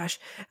gosh,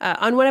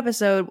 on one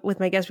episode with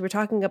my guest, we were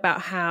talking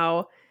about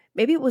how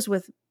maybe it was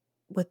with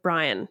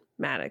Brian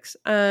Maddox,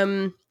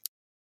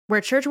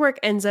 where church work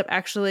ends up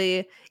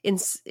actually in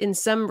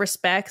some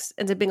respects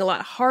ends up being a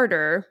lot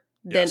harder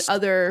than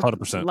other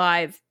 100%.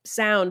 Live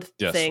sound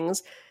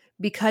things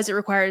because it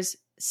requires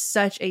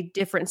such a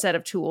different set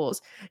of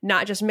tools,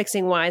 not just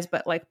mixing wise,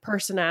 but like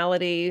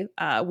personality,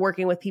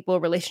 working with people,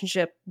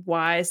 relationship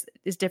wise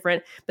is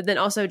different. But then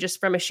also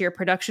just from a sheer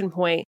production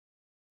point,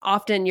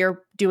 often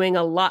you're doing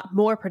a lot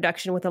more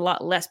production with a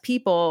lot less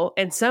people,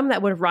 and some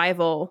that would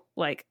rival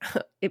like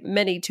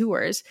many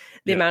tours,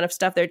 the amount of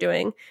stuff they're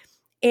doing.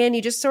 And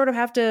you just sort of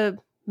have to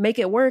make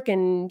it work,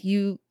 and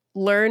you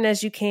learn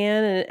as you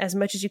can and as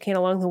much as you can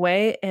along the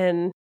way.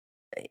 And,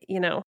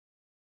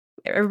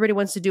 everybody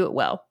wants to do it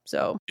well.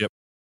 So, yep.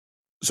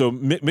 So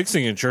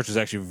mixing in church is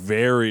actually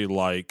very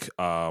like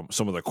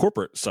some of the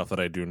corporate stuff that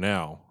I do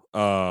now.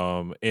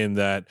 In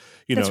that,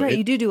 that's right.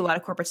 You do a lot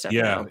of corporate stuff.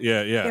 Yeah. Now.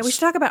 Yeah. We should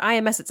talk about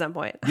IMS at some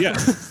point. Yeah.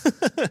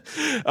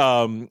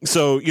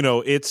 So,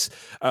 it's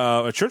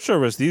a church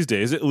service these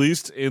days, at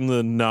least in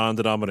the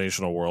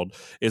non-denominational world,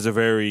 is a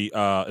very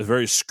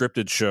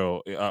scripted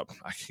show.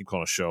 I keep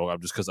calling it a show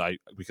just because I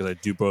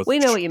do both. We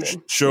know what you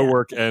mean. Show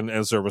work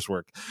and service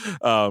work.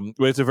 But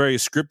it's a very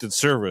scripted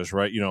service,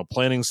 right?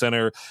 Planning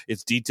center.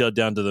 It's detailed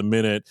down to the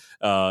minute.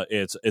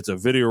 It's a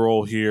video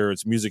roll here.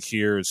 It's music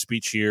here. It's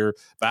speech here.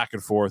 Back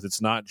and forth. It's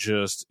not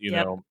just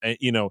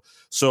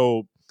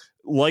so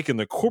like in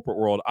the corporate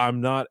world,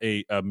 I'm not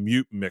a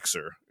mute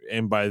mixer,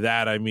 and by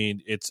that I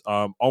mean it's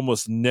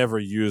almost never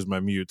use my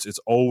mutes. It's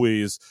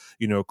always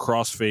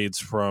crossfades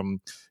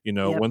from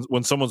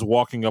when someone's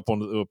walking up on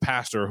the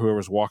pastor or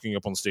whoever's walking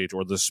up on stage,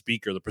 or the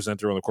speaker, the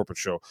presenter on the corporate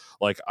show.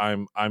 Like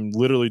I'm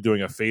literally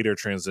doing a fader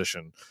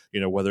transition,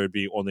 whether it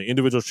be on the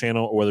individual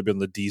channel or whether it be on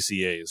the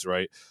DCAs,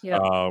 right?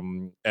 Yep.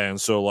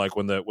 And so like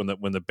when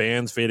the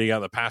band's fading out,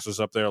 the pastor's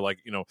up there, like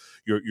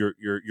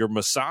you're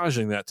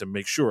massaging that to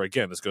make sure.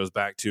 Again, this goes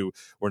back to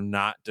we're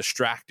not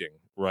distracting.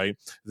 Right,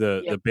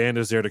 the band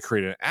is there to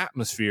create an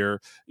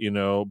atmosphere,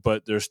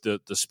 but there's the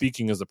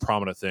speaking is the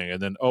prominent thing, and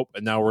then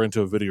and now we're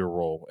into a video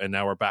roll, and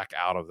now we're back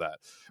out of that,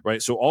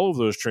 right? So all of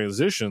those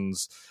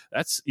transitions,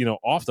 that's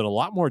often a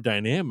lot more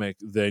dynamic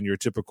than your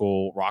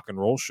typical rock and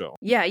roll show.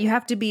 Yeah, you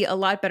have to be a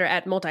lot better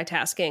at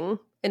multitasking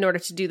in order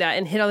to do that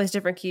and hit all these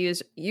different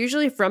cues,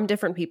 usually from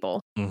different people.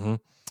 Mm-hmm.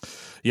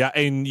 Yeah,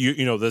 and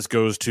this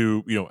goes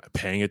to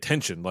paying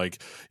attention,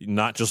 like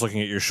not just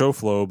looking at your show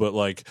flow, but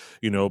like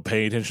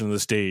paying attention to the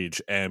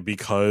stage. And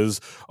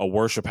because a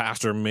worship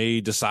pastor may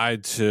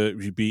decide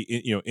to be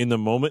in the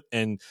moment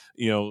and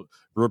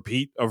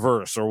repeat a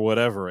verse or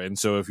whatever, and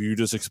so if you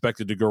just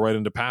expected to go right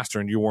into pastor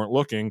and you weren't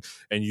looking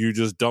and you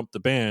just dumped the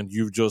band,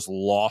 you've just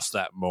lost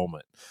that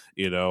moment.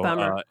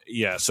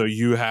 So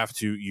you have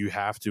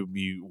to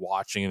be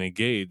watching and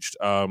engaged.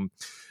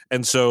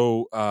 And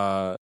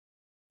so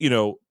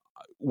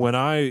when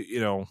I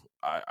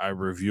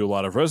review a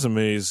lot of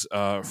resumes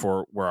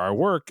for where I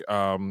work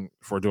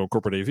for doing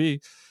corporate AV,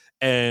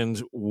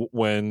 and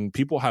when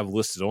people have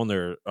listed on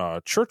their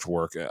church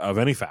work of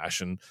any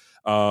fashion,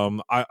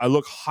 I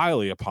look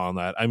highly upon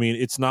that. I mean,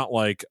 it's not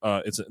like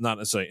it's not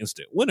necessarily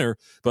instant winner,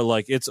 but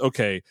like it's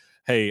okay.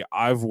 Hey,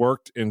 I've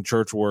worked in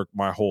church work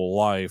my whole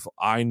life.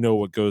 I know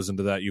what goes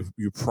into that.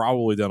 You've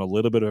probably done a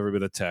little bit of every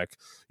bit of tech.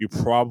 You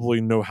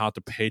probably know how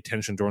to pay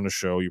attention during the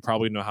show. You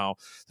probably know how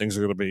things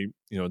are going to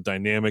be,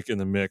 dynamic in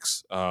the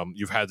mix.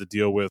 You've had to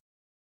deal with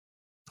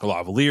a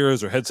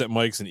lavaliers or headset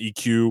mics and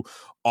EQ,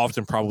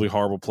 often probably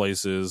horrible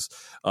places.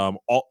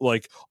 All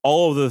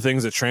of the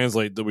things that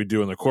translate that we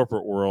do in the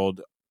corporate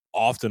world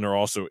often are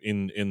also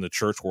in the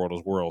church world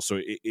as well.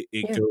 So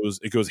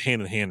it goes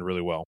hand in hand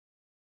really well.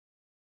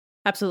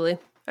 Absolutely.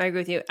 I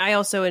agree with you. I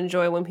also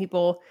enjoy when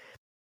people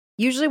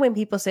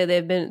say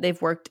they've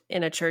worked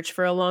in a church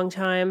for a long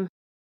time.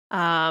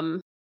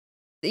 It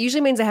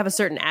usually means they have a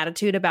certain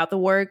attitude about the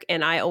work,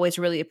 and I always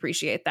really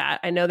appreciate that.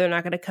 I know they're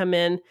not going to come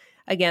in.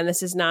 Again,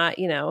 this is not,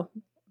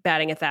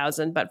 batting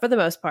 1,000, but for the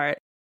most part,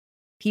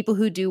 people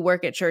who do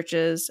work at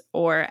churches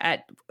or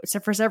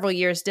for several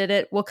years did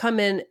it will come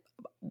in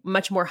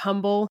much more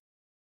humble.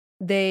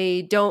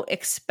 They don't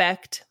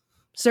expect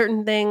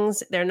certain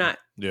things. They're not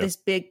this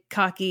big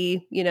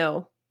cocky,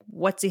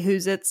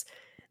 whatsy-who's-its.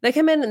 They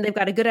come in and they've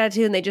got a good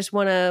attitude and they just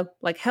want to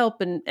like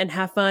help and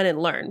have fun and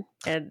learn.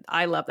 And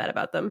I love that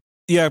about them.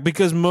 Yeah,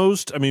 because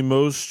most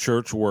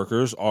church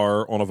workers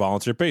are on a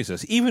volunteer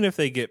basis. Even if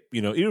they get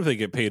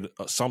paid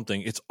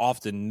something, it's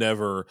often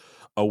never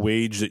a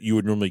wage that you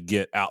would normally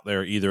get out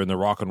there, either in the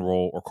rock and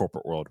roll or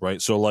corporate world,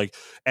 right? So, like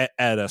at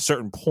a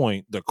certain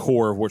point, the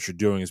core of what you're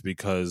doing is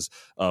because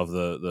of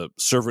the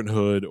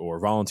servanthood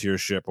or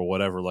volunteership or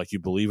whatever. Like you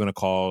believe in a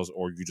cause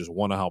or you just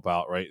want to help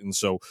out, right? And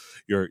so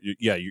you're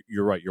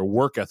right. Your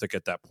work ethic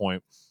at that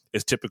point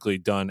is typically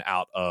done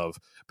out of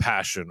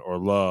passion or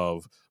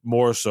love,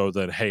 more so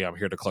than, hey, I'm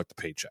here to collect a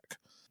paycheck.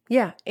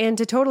 Yeah. And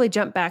to totally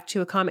jump back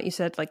to a comment you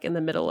said like in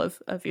the middle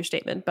of your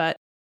statement, but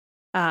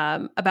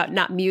about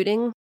not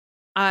muting,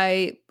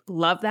 I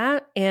love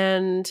that.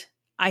 And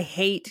I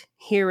hate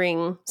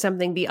hearing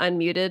something be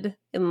unmuted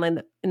in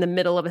the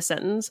middle of a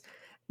sentence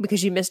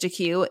because you missed a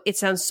cue. It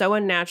sounds so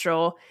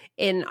unnatural.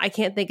 And I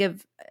can't think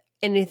of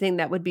anything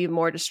that would be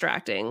more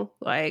distracting.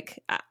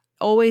 Like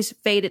always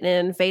fade it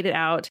in, fade it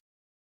out.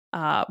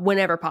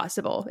 Whenever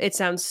possible. It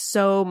sounds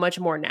so much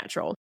more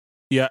natural.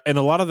 Yeah, and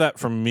a lot of that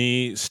from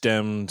me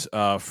stemmed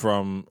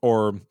from,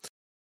 or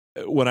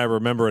when I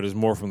remember it is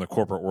more from the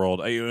corporate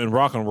world. In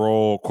rock and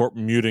roll,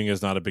 muting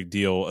is not a big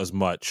deal as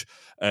much.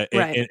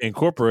 Right. In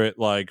corporate,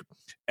 like,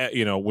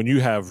 when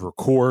you have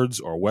records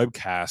or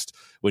webcast,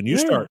 when you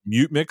start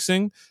mute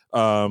mixing, it's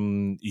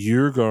going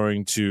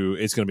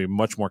to be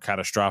much more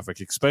catastrophic,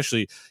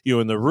 especially,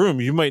 in the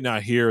room, you might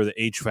not hear the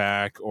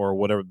HVAC or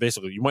whatever.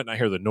 Basically, you might not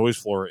hear the noise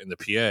floor in the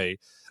PA,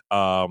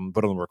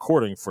 but on the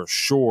recording, for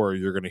sure,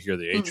 you're going to hear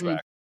the HVAC.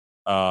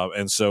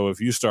 And so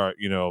if you start,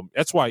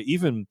 that's why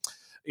even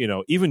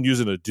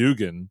using a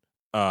Dugan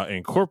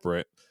in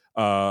corporate,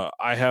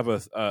 I have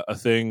a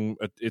thing.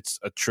 It's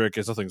a trick.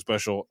 It's nothing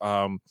special.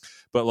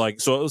 But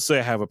like, so let's say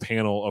I have a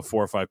panel of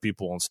 4 or 5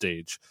 people on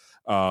stage.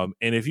 And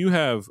if you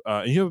have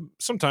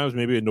sometimes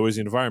maybe a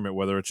noisy environment,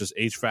 whether it's just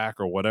HVAC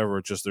or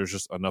whatever, there's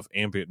just enough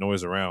ambient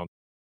noise around.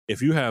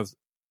 If you have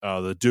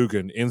the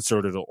Dugan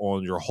inserted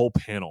on your whole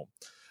panel,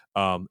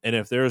 and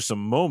if there's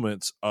some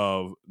moments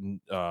of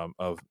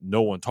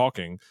no one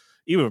talking,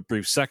 even a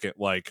brief second,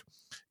 like,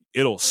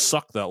 it'll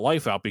suck that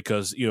life out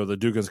because the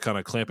Dugan's kind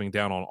of clamping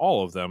down on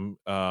all of them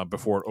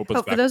before it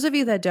opens. For those of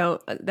you that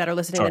are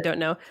listening that don't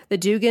know, the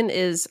Dugan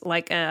is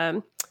like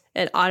an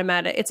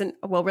automatic. It's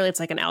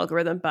like an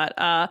algorithm, but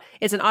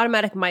it's an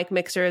automatic mic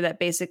mixer that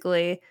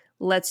basically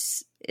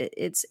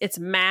it's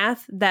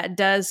math that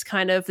does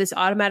kind of this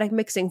automatic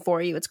mixing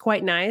for you. It's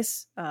quite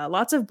nice.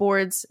 Lots of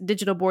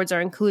digital boards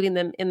are including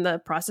them in the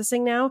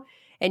processing now,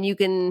 and you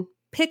can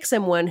pick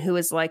someone who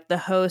is like the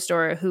host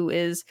or who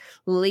is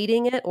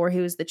leading it or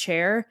who is the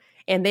chair,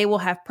 and they will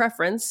have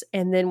preference.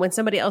 And then when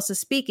somebody else is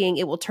speaking,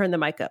 it will turn the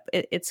mic up.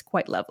 It's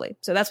quite lovely.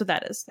 So that's what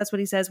that is. That's what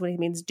he says when he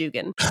means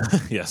Dugan.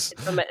 Yes.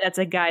 That's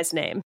a guy's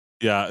name.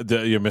 Yeah,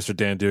 Mr.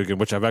 Dan Dugan,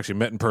 which I've actually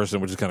met in person,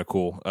 which is kind of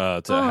cool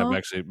to have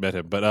actually met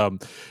him. But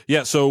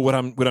so when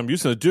I'm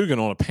using the Dugan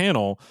on a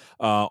panel,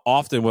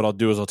 often what I'll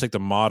do is I'll take the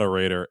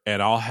moderator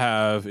and I'll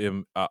have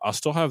him. I'll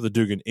still have the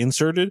Dugan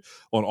inserted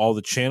on all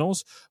the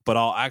channels, but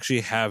I'll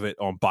actually have it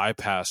on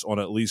bypass on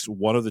at least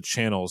one of the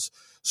channels,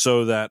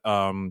 so that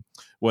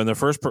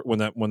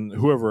when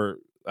whoever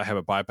I have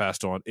it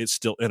bypassed on, it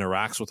still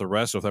interacts with the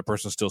rest. So if that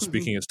person's still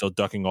speaking, it's still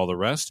ducking all the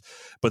rest.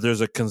 But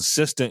there's a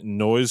consistent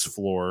noise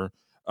floor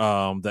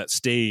that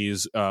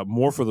stays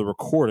more for the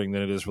recording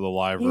than it is for the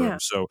live room.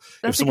 So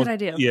that's a good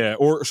idea. Yeah,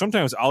 or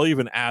sometimes I'll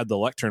even add the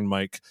lectern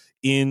mic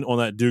in on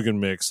that Dugan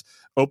mix,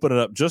 open it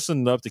up just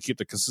enough to keep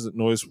the consistent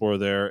noise floor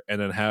there, and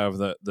then have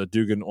the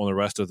Dugan on the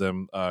rest of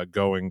them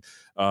going.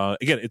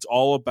 Again, it's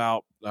all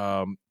about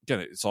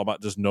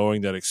just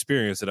knowing that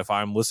experience, that if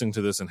I'm listening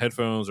to this in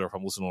headphones or if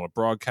I'm listening on a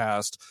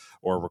broadcast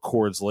or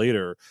records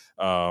later,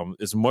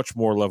 is much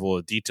more level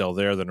of detail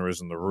there than there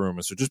is in the room.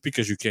 And so just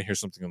because you can't hear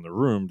something in the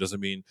room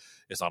doesn't mean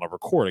it's not a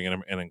recording.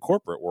 And in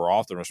corporate, we're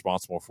often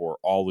responsible for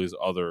all these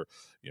other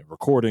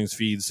recordings,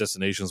 feeds,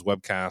 destinations,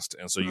 webcast.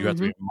 And so you have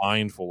to be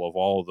mindful of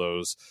all of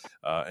those.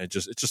 And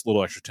it's just a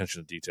little extra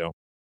attention to detail.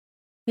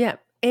 Yeah.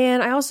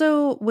 And I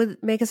also would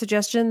make a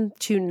suggestion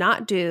to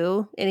not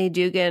do any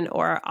Dugan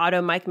or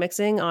auto mic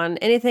mixing on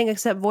anything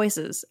except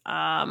voices.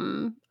 I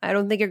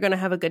don't think you're going to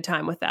have a good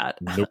time with that.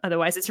 Nope.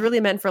 Otherwise, it's really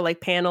meant for like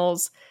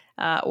panels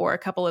or a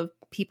couple of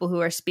people who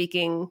are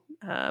speaking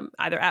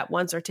either at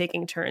once or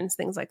taking turns,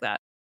 things like that.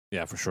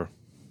 Yeah, for sure.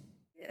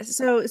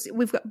 So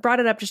we've brought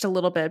it up just a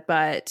little bit,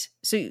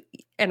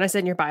 and I said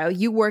in your bio,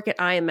 you work at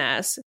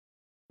IMS.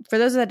 For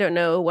those that don't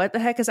know, what the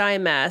heck is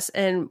IMS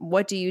and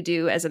what do you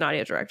do as an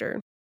audio director?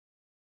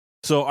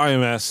 So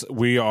IMS,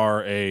 we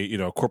are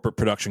a corporate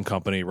production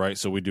company, right?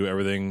 So we do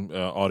everything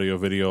audio,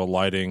 video,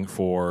 lighting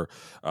for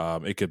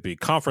it could be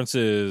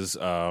conferences,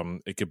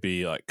 it could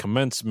be like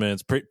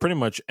commencements, pretty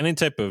much any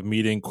type of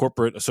meeting,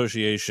 corporate,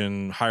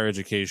 association, higher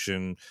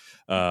education.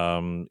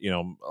 A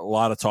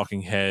lot of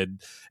talking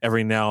head.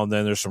 Every now and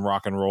then there's some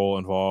rock and roll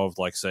involved.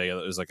 Like say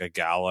there's like a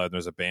gala and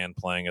there's a band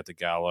playing at the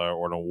gala,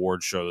 or an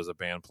award show there's a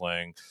band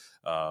playing.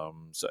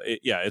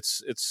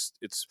 It's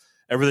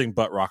everything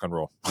but rock and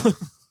roll.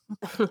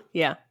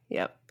 Yeah.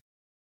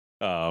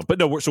 But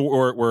no,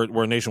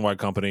 we're a nationwide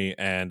company,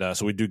 and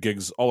so we do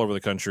gigs all over the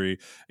country.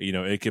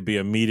 It could be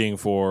a meeting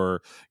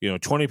for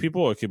 20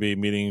 people, it could be a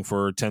meeting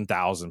for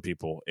 10,000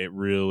 people. It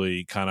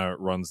really kind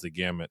of runs the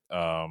gamut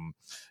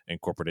in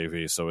corporate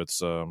AV. So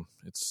it's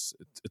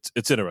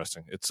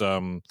interesting. It's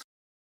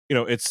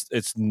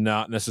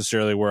not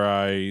necessarily where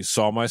I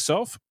saw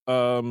myself.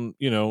 Early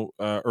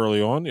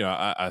on,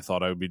 I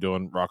thought I would be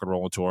doing rock and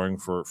roll and touring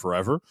for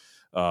forever.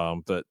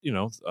 But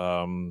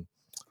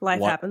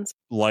life happens.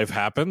 Life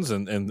happens,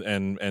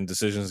 and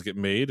decisions get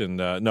made.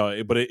 And I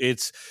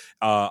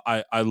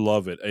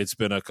love it. It's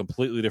been a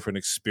completely different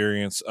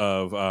experience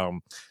of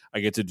I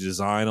get to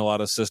design a lot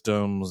of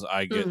systems.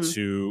 I get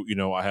to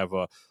I have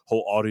a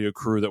whole audio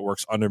crew that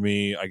works under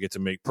me. I get to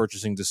make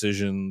purchasing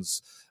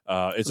decisions.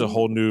 It's a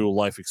whole new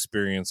life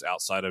experience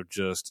outside of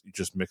just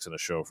mixing a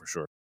show, for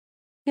sure.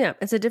 Yeah,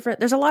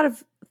 there's a lot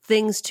of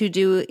things to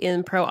do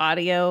in pro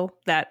audio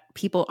that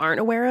people aren't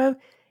aware of.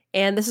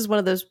 And this is one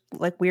of those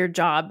like weird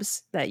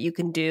jobs that you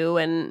can do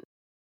and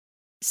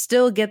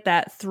still get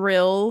that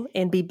thrill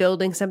and be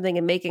building something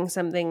and making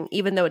something,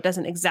 even though it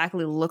doesn't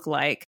exactly look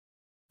like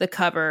the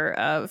cover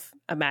of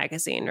a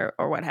magazine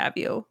or what have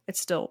you.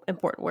 It's still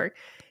important work.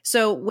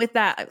 So with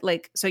that,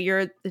 so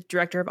you're the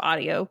director of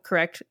audio,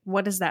 correct?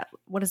 What does that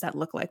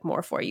look like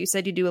more for you? You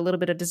said you do a little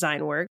bit of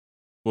design work.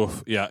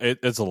 Oof, yeah,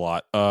 it's a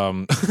lot.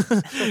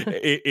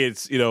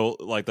 It's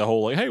like the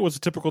whole hey, what's a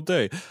typical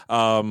day?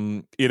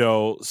 So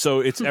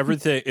it's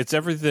everything. It's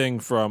everything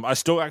from I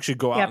still actually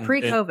go out. Yeah,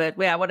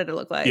 pre-COVID. What did it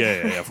look like?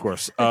 Yeah, of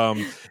course.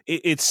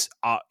 It's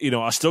I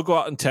still go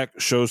out and tech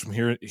shows from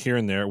here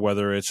and there,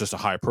 whether it's just a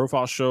high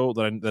profile show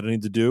that I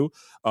need to do,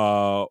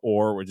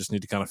 or we just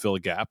need to kind of fill a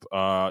gap.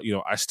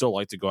 I still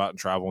like to go out and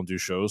travel and do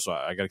shows, so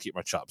I got to keep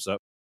my chops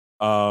up.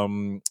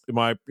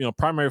 My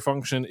primary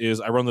function is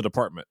I run the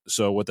department.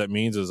 So what that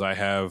means is I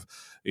have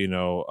 8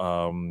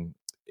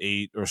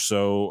 or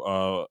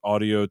so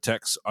audio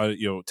techs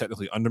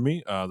technically under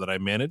me that I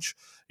manage.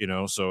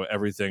 So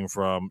everything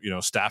from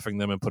staffing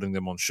them and putting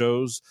them on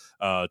shows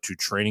to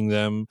training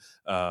them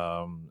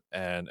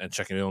and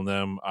checking in on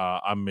them.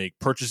 I make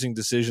purchasing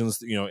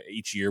decisions.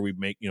 Each year we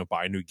make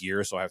buy new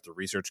gear, so I have to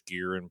research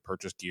gear and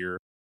purchase gear.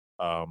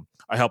 I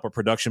help our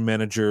production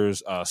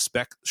managers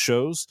spec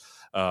shows.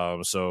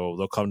 So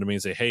they'll come to me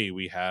and say, hey,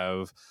 we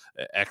have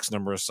X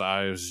number of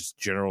size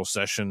general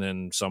session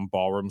in some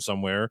ballroom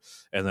somewhere.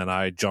 And then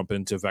I jump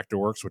into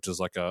Vectorworks, which is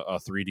like a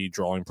 3D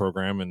drawing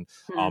program. And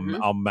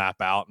I'll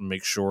map out and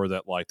make sure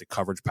that like the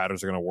coverage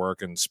patterns are going to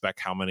work and spec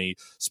how many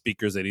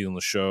speakers they need on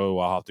the show.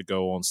 I'll have to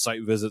go on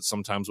site visits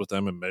sometimes with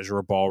them and measure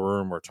a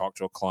ballroom or talk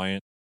to a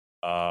client.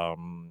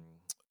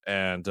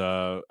 And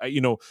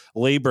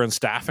labor and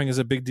staffing is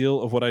a big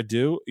deal of what I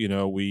do.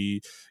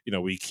 We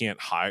can't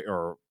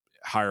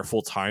hire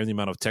full time the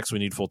amount of techs we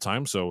need full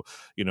time. So,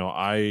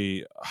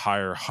 I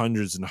hire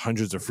hundreds and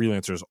hundreds of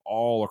freelancers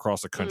all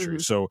across the country.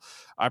 So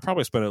I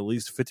probably spend at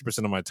least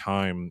 50% of my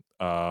time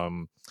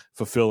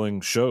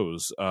fulfilling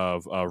shows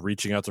of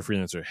reaching out to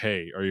freelancer.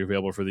 Hey, are you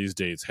available for these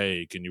dates?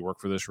 Hey, can you work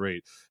for this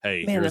rate?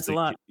 Hey, man, that's a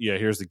lot. Yeah,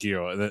 here's the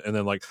gear. And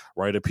then like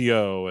write a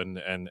PO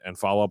and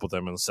follow up with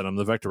them and send them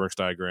the Vectorworks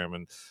diagram.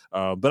 And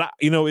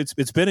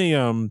it's been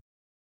a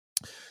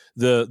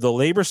the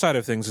labor side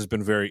of things has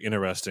been very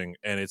interesting,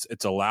 and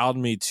it's allowed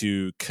me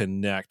to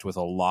connect with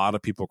a lot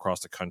of people across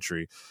the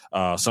country.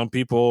 Some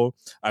people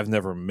I've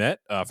never met.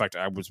 In fact,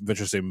 I would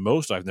venture to say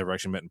most I've never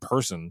actually met in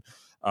person.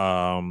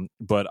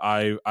 But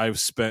I've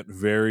spent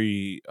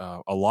a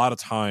lot of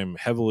time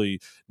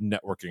heavily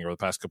networking over the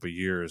past couple of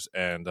years,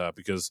 and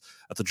because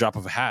at the drop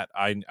of a hat,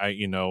 I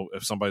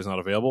if somebody's not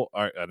available,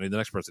 all right, I need the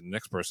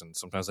next person.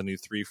 Sometimes I need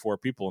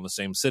 3-4 people in the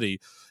same city,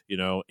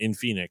 in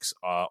Phoenix,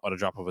 on a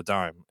drop of a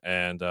dime,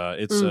 and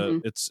it's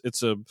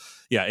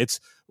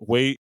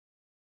way.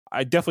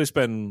 I definitely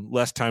spend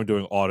less time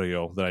doing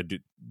audio than I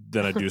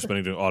do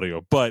spending doing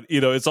audio, but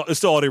it's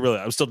still audio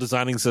related. I'm still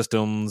designing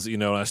systems,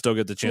 and I still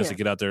get the chance to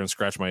get out there and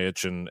scratch my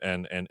itch and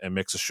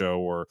mix a show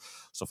or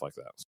stuff like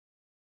that.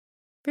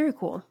 Very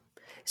cool.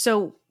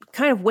 So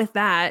kind of with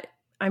that,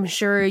 I'm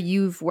sure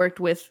you've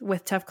worked with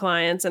tough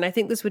clients, and I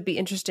think this would be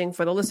interesting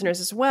for the listeners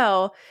as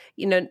well.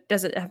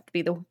 Doesn't have to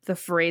be the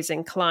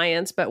phrasing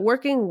clients, but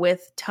working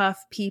with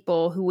tough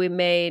people who we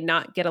may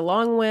not get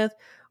along with,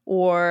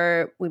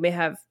 or we may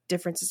have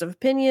differences of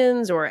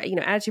opinions or,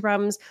 attitude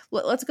problems.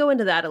 Let's go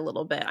into that a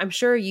little bit. I'm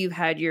sure you've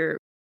had your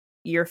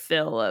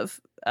fill of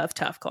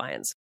tough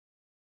clients.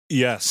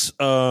 Yes,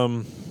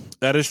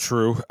 that is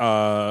true.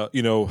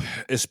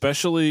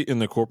 Especially in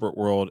the corporate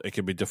world, it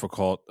can be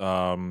difficult.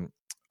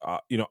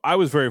 I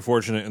was very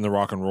fortunate in the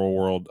rock and roll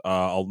world.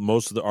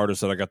 Most of the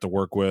artists that I got to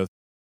work with,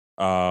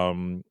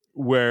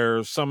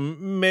 where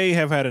some may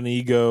have had an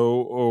ego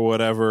or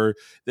whatever,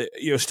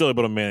 still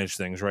able to manage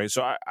things, right?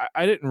 So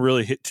I didn't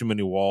really hit too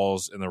many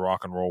walls in the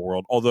rock and roll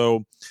world,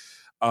 although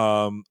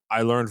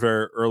I learned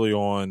very early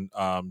on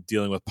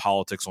dealing with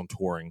politics on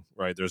touring,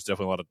 right? There's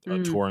definitely a lot of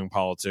touring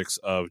politics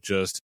of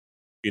just,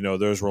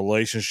 there's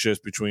relationships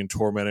between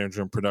tour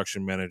manager and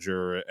production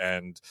manager,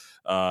 and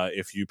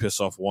if you piss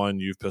off one,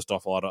 you've pissed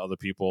off a lot of other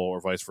people, or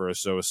vice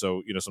versa.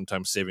 So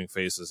sometimes saving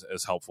face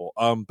is helpful.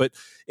 But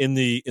in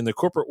the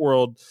corporate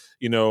world,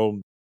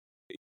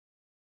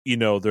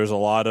 there's a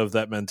lot of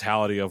that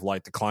mentality of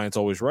like the client's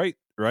always right.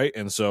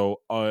 And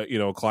so,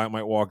 a client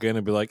might walk in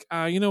and be like,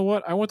 you know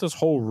what? I want this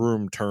whole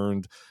room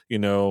turned,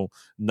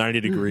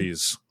 90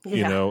 degrees,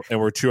 and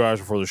we're 2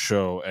 hours before the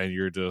show. And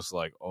you're just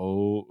like,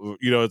 oh,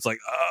 it's like,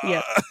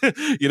 and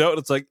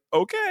it's like,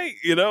 okay,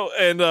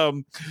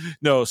 and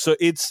no, so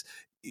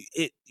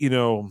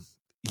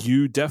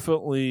you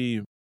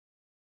definitely,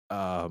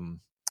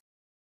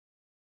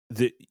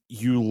 that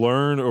you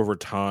learn over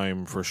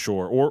time for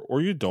sure,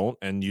 or you don't,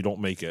 and you don't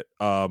make it.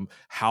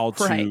 How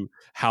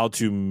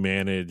to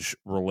manage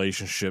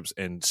relationships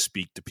and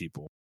speak to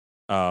people.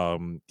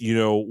 One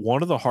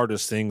of the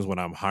hardest things when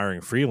I'm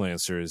hiring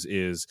freelancers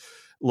is,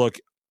 look,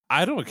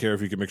 I don't care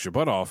if you can mix your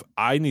butt off.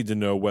 I need to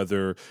know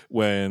whether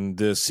when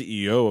the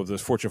CEO of this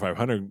Fortune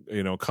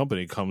 500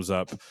 company comes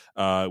up,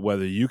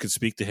 whether you could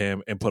speak to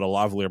him and put a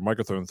lavalier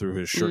microphone through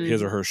his shirt,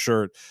 his or her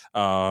shirt,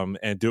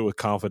 and do it with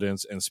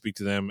confidence and speak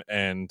to them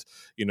and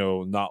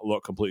not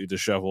look completely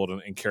disheveled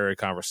and carry a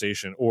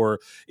conversation. Or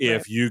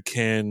if you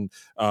can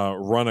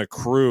run a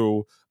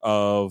crew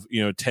of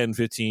 10,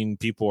 15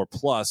 people or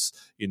plus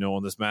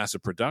on this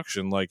massive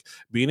production, like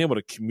being able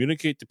to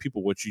communicate to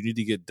people what you need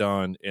to get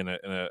done in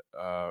a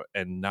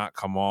and not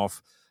come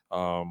off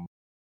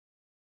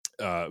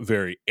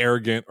very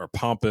arrogant or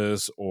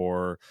pompous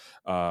or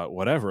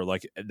whatever,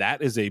 like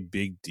that is a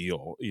big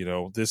deal.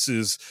 This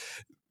is,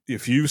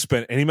 if you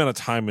spend any amount of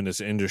time in this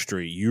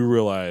industry, you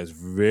realize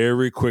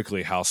very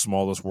quickly how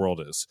small this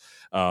world is.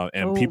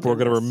 And people are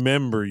going to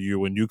remember you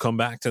when you come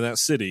back to that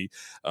city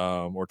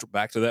or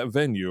back to that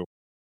venue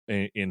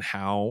in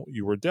how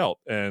you were dealt.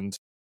 And,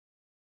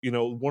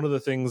 one of the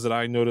things that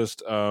I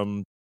noticed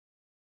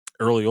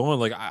early on,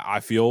 like I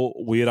feel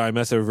we at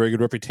IMS have a very good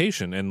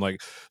reputation. And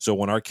like, so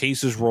when our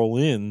cases roll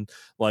in,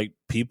 like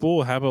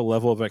people have a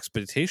level of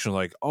expectation,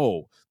 like,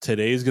 oh,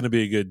 today's going to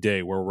be a good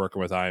day. We're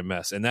working with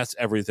IMS. And that's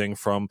everything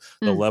from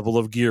the level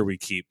of gear we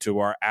keep to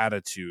our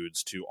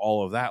attitudes to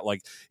all of that.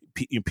 Like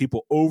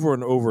people over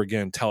and over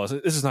again tell us,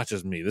 this is not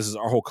just me, this is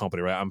our whole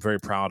company, right? I'm very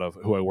proud of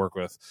who I work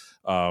with.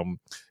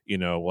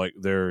 Like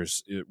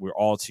we're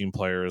all team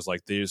players.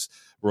 Like there's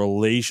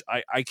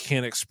I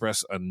can't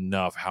express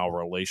enough how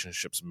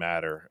relationships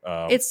matter.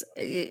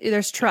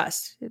 There's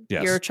trust.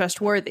 Yes. You're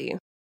trustworthy.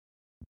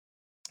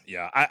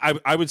 Yeah.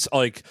 I would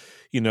like,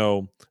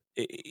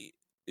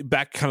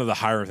 back kind of the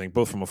hiring thing,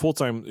 both from a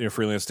full-time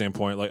freelance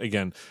standpoint, like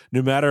again,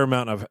 no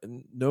amount of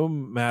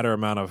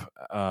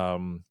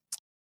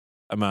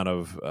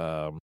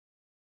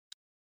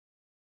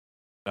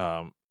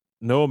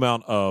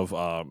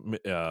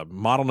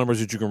model numbers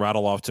that you can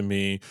rattle off to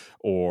me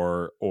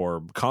or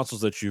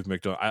consoles that you've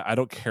made. I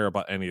don't care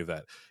about any of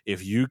that.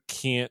 If you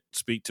can't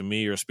speak to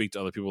me or speak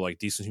to other people like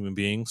decent human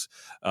beings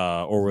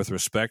or with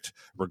respect,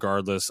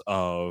 regardless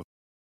of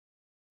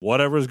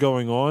whatever's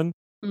going on,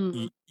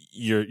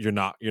 you're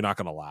not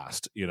going to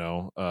last.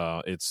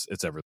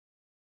 It's everything.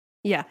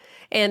 Yeah,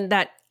 and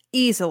that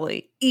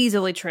easily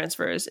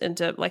transfers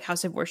into like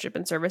house of worship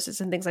and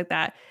services and things like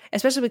that,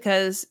 especially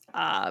because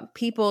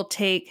people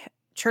take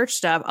church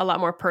stuff a lot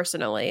more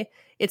personally.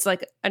 It's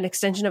like an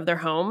extension of their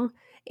home,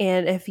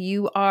 and if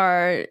you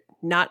are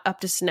not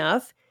up to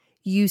snuff,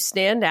 you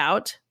stand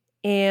out,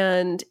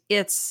 and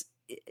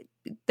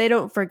they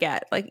don't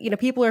forget. Like,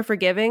 people are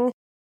forgiving,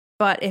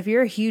 but if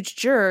you're a huge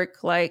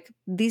jerk, like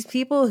these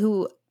people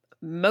who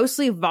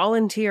mostly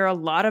volunteer a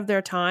lot of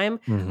their time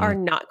are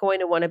not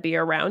going to want to be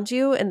around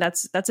you. And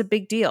that's a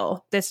big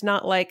deal. That's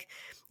not like,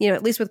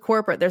 at least with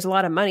corporate, there's a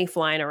lot of money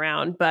flying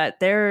around, but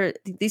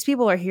these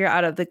people are here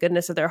out of the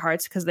goodness of their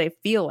hearts because they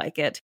feel like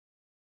it,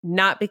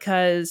 not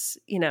because,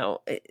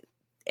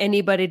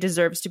 anybody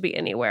deserves to be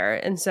anywhere.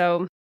 And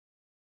so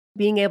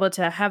being able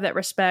to have that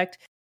respect,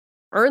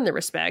 earn the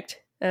respect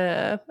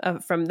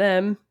from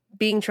them,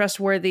 being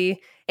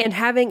trustworthy, and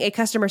having a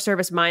customer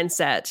service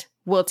mindset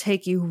will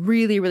take you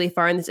really, really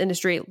far in this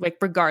industry, like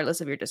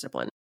regardless of your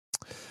discipline.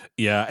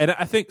 Yeah. And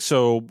I think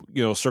so,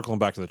 circling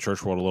back to the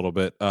church world a little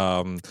bit,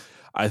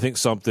 I think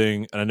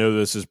something, and I know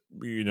this is,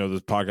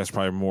 this podcast is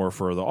probably more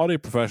for the audio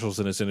professionals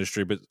in this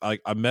industry, but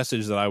like a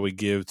message that I would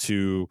give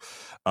to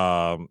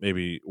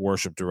maybe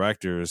worship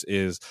directors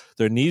is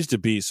there needs to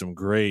be some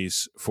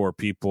grace for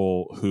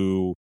people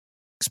who,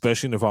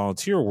 especially in the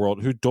volunteer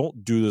world, who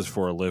don't do this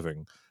for a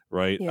living.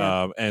 Right.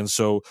 Yeah. And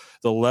so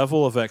the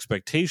level of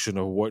expectation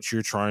of what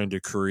you're trying to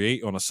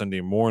create on a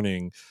Sunday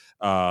morning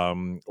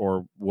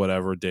or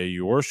whatever day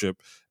you worship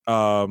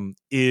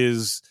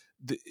is,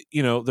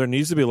 there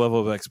needs to be a level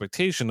of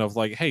expectation of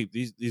like, hey,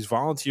 these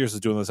volunteers are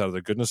doing this out of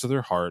the goodness of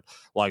their heart.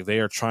 Like they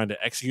are trying to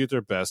execute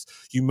their best.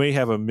 You may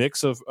have a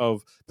mix of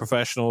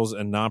professionals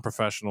and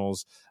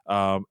non-professionals.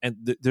 And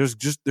there's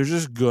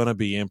just going to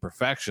be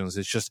imperfections.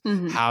 It's just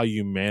how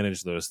you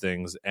manage those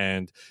things.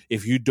 And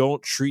if you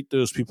don't treat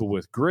those people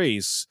with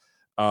grace,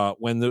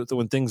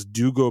 when things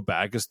do go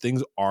bad, because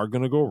things are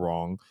going to go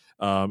wrong,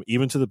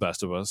 even to the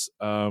best of us,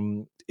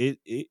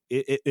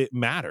 it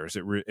matters.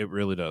 It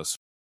really does.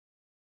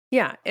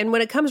 Yeah. And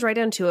when it comes right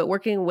down to it,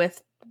 working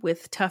with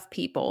tough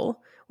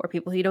people or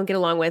people who you don't get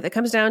along with, it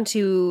comes down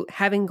to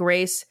having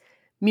grace,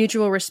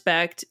 mutual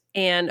respect,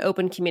 and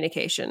open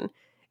communication.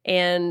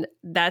 And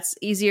that's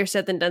easier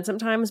said than done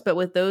sometimes. But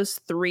with those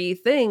three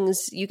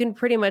things, you can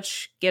pretty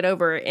much get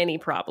over any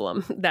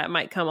problem that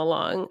might come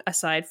along,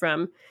 aside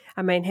from,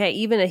 hey,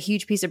 even a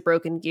huge piece of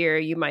broken gear,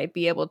 you might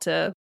be able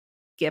to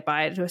get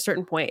by to a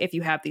certain point if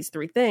you have these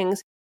three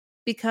things.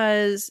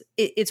 Because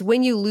it's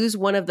when you lose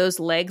one of those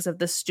legs of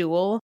the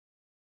stool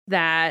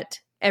that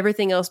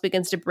everything else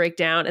begins to break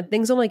down and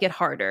things only get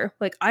harder.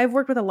 Like I've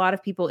worked with a lot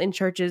of people in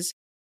churches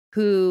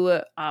who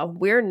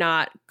we're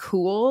not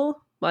cool.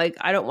 Like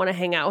I don't want to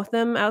hang out with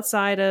them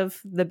outside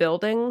of the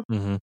building,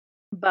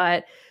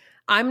 but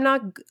I'm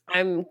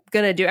going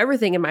to do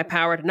everything in my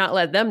power to not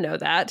let them know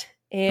that.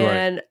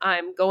 and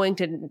I'm going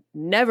to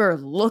never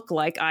look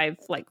like I've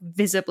like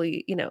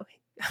visibly,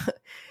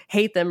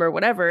 hate them or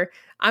whatever.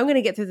 I'm going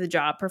to get through the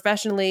job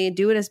professionally,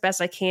 do it as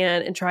best I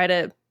can, and try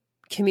to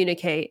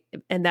communicate,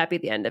 and that be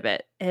the end of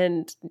it.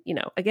 And,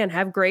 again,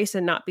 have grace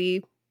and not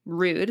be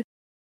rude.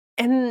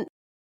 And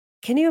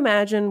can you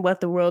imagine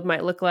what the world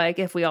might look like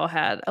if we all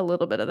had a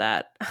little bit of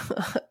that?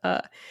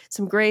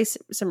 Some grace,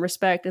 some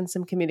respect, and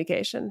some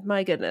communication.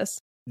 My goodness.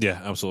 Yeah,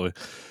 absolutely.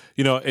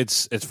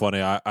 It's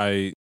funny.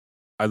 I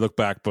look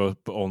back both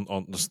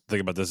on just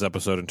thinking about this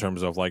episode in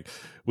terms of like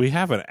we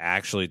haven't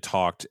actually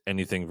talked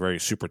anything very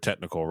super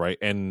technical, right?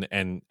 And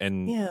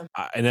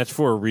that's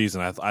for a reason.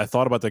 I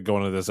thought about that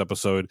going into this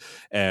episode,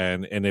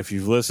 and if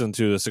you've listened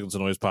to the Signals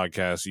and Noise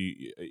podcast,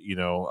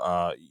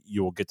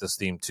 you will get this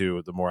theme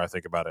too. The more I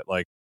think about it,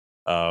 like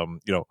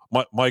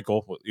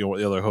Michael,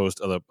 the other host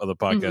of the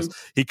podcast,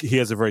 he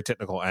has a very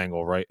technical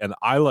angle, right? And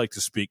I like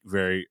to speak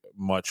very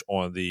much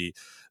on the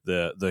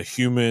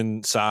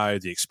human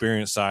side, the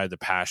experience side, the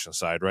passion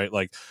side, right?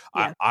 Like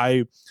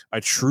I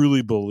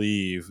truly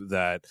believe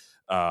that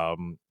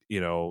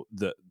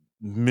the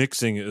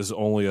mixing is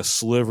only a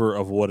sliver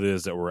of what it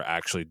is that we're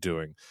actually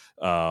doing.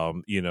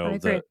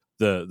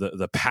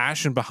 The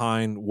passion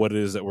behind what it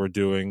is that we're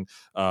doing,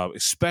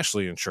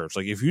 especially in church.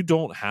 Like if you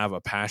don't have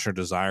a passion or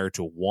desire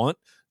to want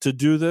to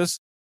do this,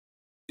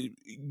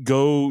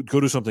 go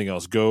do something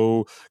else.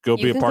 Go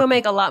be a go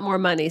make a lot more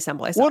money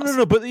someplace else.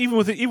 No. But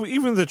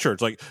even the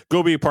church, like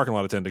go be a parking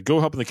lot attendant, go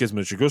help in the kids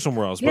ministry, go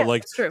somewhere else. Yeah,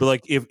 but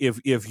like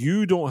if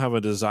you don't have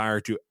a desire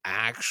to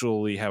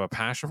actually have a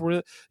passion for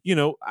it,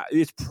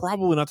 it's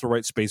probably not the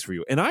right space for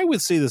you. And I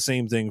would say the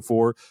same thing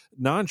for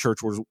non-church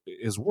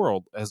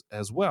world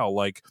as well.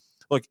 Like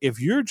if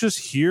you're just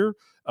here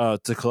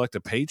to collect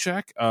a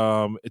paycheck,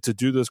 to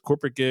do this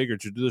corporate gig or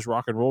to do this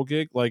rock and roll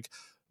gig, like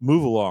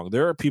move along.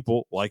 There are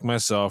people like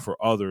myself or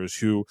others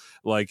who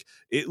like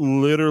it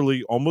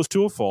literally almost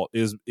to a fault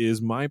is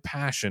my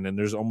passion, and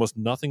there's almost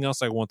nothing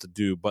else I want to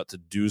do but to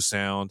do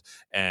sound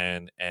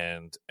and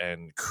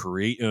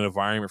create an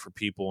environment for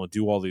people and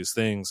do all these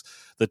things.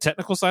 The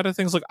technical side of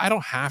things, like I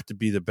don't have to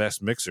be the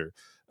best mixer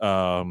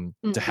to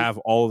have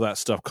all of that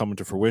stuff come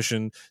into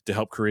fruition, to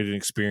help create an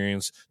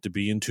experience, to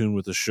be in tune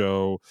with the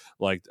show,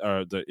 like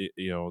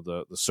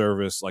the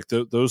service, like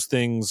those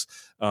things.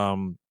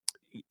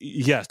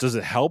 Yes, does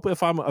it help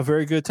if I'm a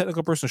very good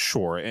technical person?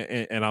 Sure,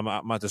 and I'm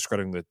not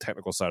discrediting the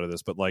technical side of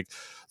this, but like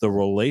the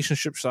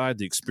relationship side,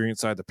 the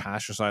experience side, the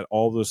passion side,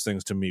 all those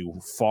things to me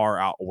far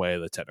outweigh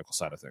the technical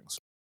side of things.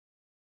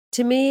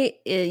 To me,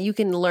 you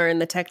can learn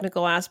the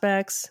technical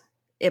aspects.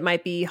 It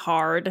might be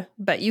hard,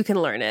 but you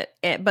can learn it.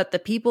 But the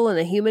people and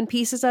the human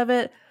pieces of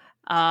it,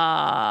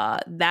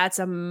 that's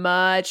a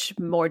much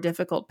more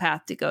difficult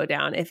path to go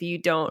down if you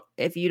don't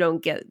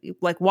get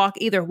like walk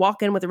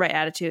in with the right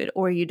attitude,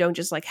 or you don't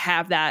just like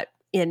have that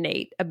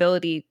innate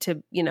ability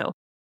to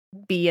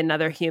be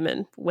another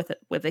human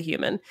with a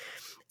human.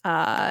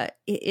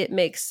 It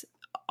makes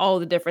all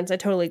the difference. I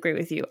totally agree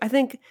with you. I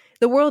think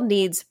the world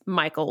needs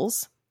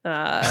Michaels,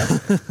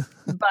 but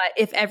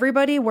if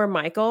everybody were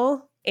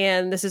Michael,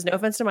 and this is no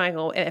offense to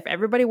Michael, if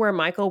everybody were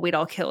Michael, we'd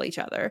all kill each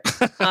other.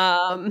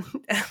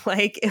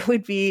 Like it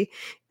would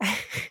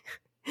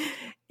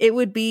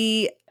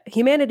be,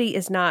 humanity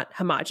is not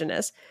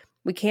homogenous.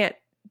 We can't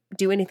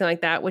do anything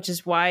like that, which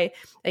is why,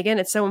 again,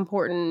 it's so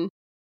important,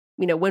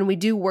 when we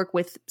do work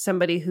with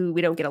somebody who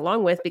we don't get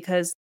along with,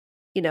 because,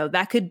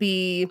 that could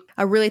be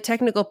a really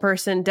technical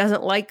person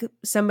doesn't like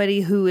somebody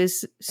who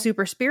is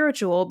super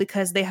spiritual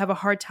because they have a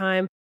hard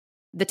time.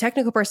 The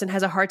technical person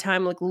has a hard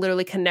time like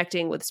literally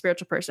connecting with the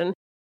spiritual person,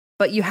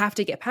 but you have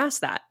to get past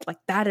that. Like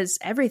that is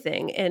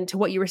everything. And to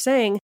what you were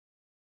saying,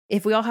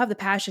 if we all have the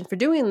passion for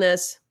doing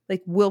this,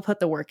 like we'll put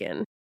the work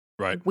in.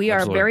 Right. We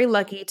are very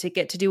lucky to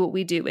get to do what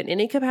we do in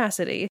any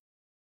capacity.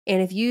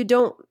 And if you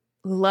don't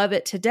love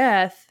it to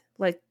death,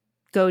 like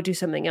go do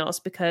something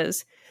else,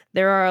 because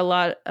there are a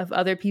lot of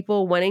other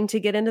people wanting to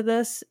get into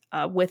this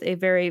with a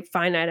very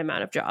finite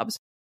amount of jobs.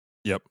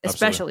 Yep.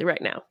 Especially right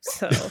now.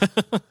 So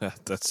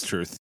that's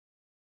truth.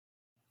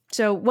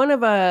 So one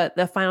of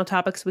the final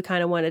topics we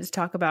kind of wanted to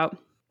talk about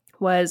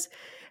was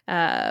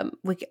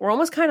we're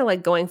almost kind of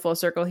like going full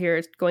circle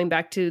here, going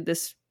back to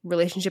this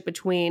relationship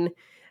between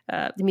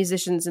the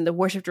musicians and the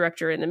worship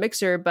director and the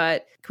mixer.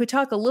 But can we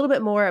talk a little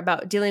bit more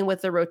about dealing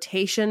with the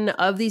rotation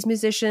of these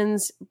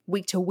musicians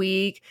week to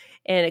week?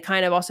 And it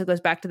kind of also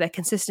goes back to that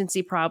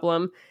consistency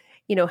problem.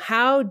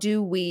 How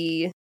do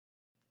we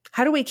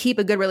keep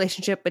a good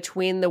relationship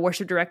between the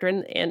worship director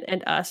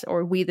and us,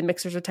 or we, the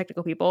mixers or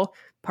technical people,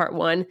 part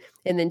one,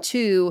 and then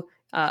two,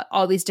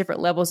 all these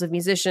different levels of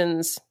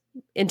musicians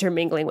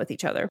intermingling with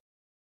each other?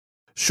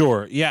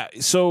 Sure. Yeah.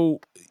 So,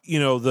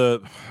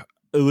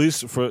 at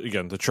least for,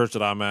 again, the church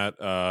that I'm at,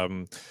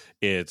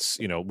 it's,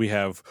 we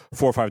have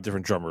 4 or 5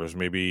 different drummers,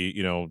 maybe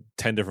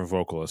 10 different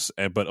vocalists,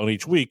 but on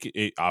each week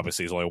it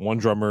obviously is only one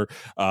drummer.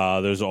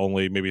 There's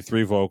only maybe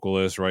 3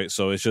 vocalists, right?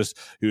 So it's just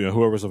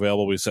whoever's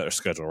available, we set a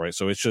schedule, right?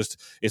 So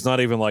it's not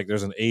even like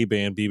there's an A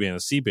band, B band,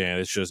 and C band.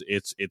 It's just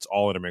it's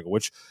all intermingled,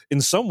 which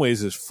in some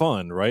ways is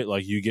fun, right?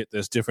 Like you get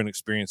this different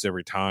experience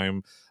every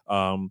time.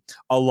 A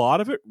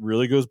lot of it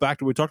really goes back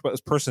to what we talked about,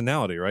 is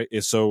personality, right?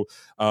 If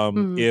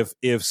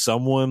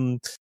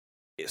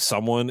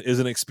someone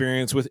isn't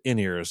experienced with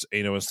in-ears,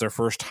 it's their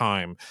first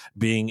time,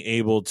 being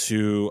able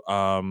to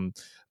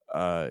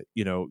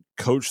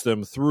coach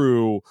them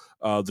through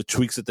the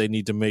tweaks that they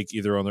need to make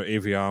either on their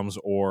AVIOMs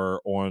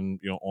or on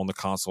the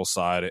console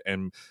side,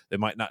 and they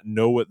might not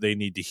know what they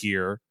need to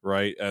hear,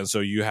 right? And so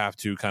you have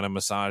to kind of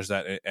massage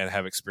that and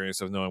have experience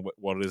of knowing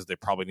what it is they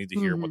probably need to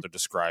hear, what they're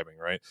describing,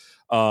 right?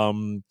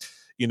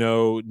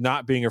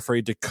 Not being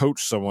afraid to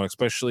coach someone,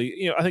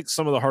 especially, I think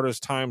some of the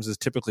hardest times is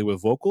typically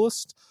with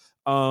vocalists.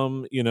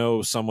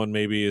 Someone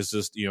maybe is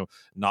just,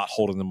 not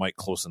holding the mic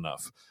close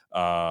enough,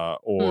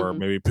 or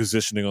maybe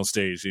positioning on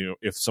stage.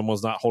 If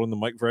someone's not holding the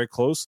mic very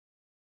close,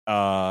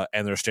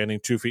 and they're standing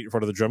 2 feet in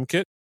front of the drum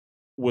kit,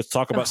 let's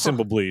talk about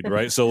cymbal bleed,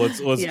 right? So let's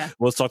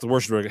talk to the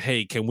worship director.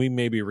 Hey, can we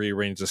maybe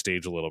rearrange the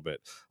stage a little bit?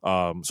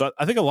 So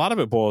I think a lot of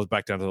it boils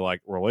back down to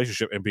like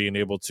relationship and being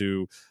able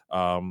to,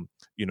 know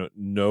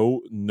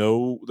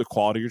the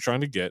quality you're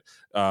trying to get,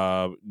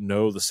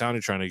 know the sound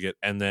you're trying to get,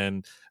 and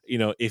then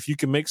if you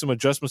can make some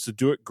adjustments to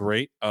do it,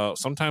 great.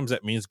 Sometimes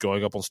that means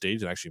going up on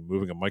stage and actually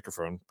moving a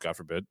microphone, God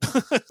forbid.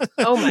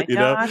 Oh my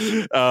gosh.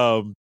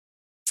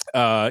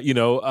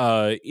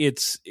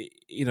 It's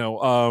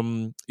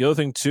the other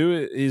thing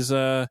too is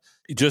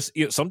just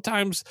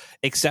sometimes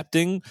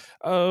accepting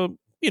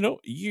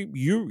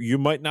you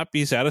might not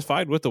be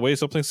satisfied with the way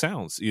something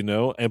sounds,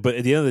 but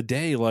at the end of the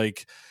day,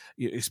 like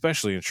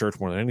especially in church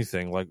more than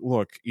anything, like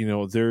look,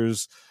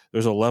 there's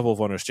a level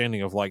of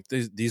understanding of like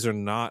these are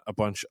not a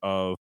bunch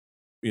of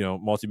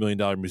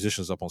multi-million-dollar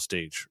musicians up on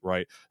stage,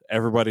 right?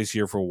 Everybody's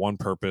here for one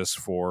purpose,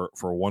 for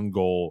one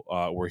goal.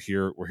 We're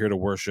here to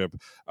worship,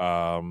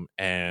 and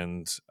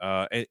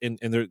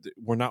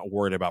we're not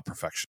worried about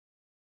perfection.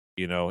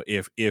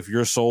 If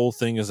your sole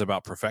thing is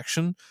about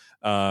perfection,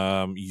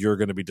 you're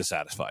going to be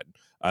dissatisfied.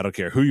 I don't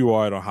care who you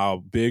are, I don't know how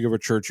big of a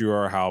church you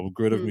are, how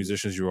good of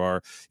musicians you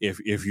are.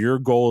 If your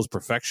goal is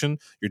perfection,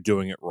 you're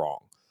doing it wrong.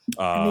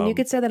 I mean, you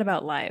could say that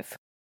about life.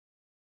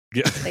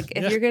 Yeah. Like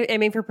if you're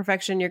aiming for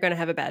perfection, you're going to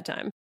have a bad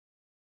time.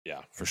 Yeah,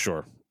 for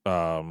sure.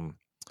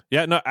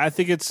 I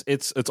think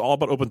it's all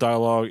about open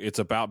dialogue. It's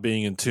about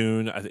being in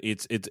tune.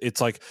 It's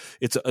like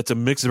it's a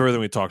mix of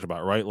everything we talked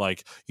about, right?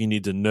 Like you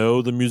need to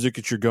know the music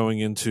that you're going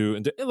into,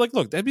 and like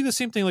look, that'd be the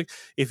same thing. Like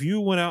if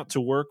you went out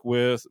to work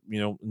with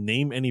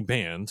name any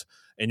band,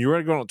 and you're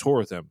ready to go on a tour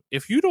with them,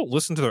 if you don't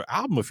listen to their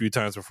album a few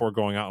times before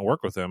going out and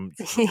work with them,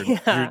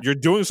 you're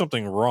doing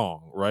something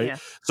wrong, right? Yeah.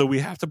 So we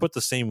have to put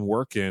the same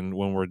work in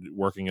when we're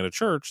working at a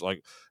church,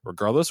 like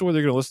regardless of whether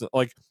you're going to listen.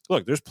 Like,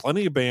 look, there's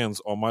plenty of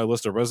bands on my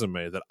list of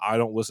resume that I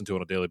don't listen to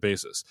on a daily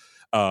basis.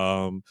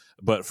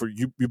 But for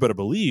you better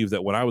believe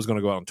that when I was going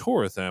to go out on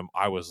tour with them,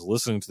 I was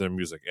listening to their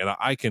music,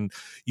 and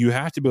you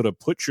have to be able to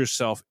put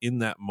yourself in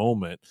that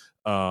moment,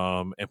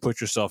 and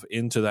put yourself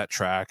into that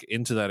track,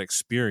 into that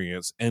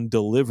experience, and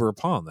deliver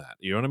upon that.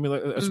 You know what I mean?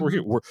 Like, that's we're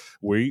here.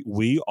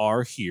 We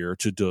are here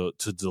to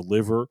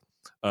deliver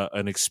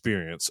an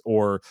experience,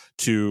 or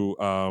to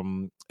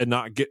and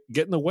not get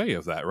in the way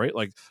of that, right?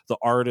 Like the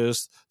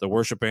artist, the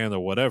worship band, or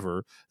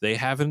whatever, they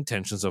have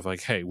intentions of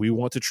like, hey, we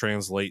want to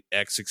translate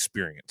X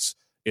experience.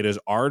 It is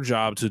our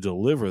job to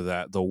deliver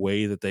that the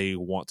way that they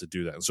want to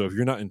do that. And so if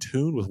you're not in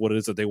tune with what it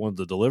is that they want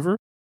to deliver,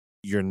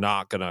 you're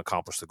not going to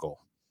accomplish the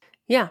goal.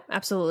 Yeah,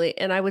 absolutely.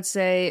 And I would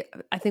say,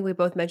 I think we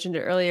both mentioned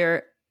it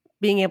earlier,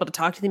 being able to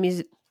talk to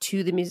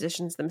the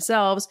musicians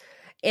themselves.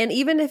 And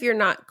even if you're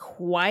not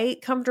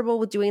quite comfortable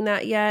with doing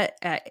that yet,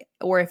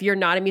 or if you're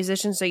not a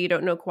musician, so you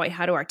don't know quite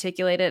how to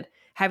articulate it,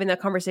 having that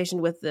conversation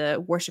with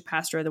the worship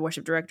pastor or the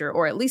worship director,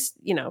 or at least,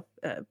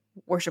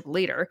 worship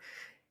leader,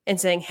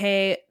 and saying,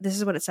 hey, this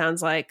is what it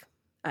sounds like.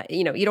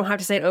 You don't have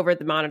to say it over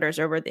the monitors,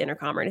 over the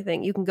intercom or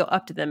anything. You can go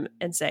up to them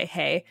and say,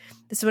 hey,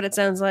 this is what it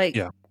sounds like.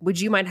 Yeah. Would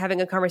you mind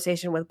having a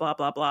conversation with blah,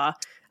 blah, blah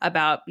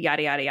about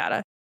yada, yada,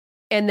 yada,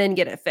 and then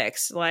get it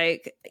fixed?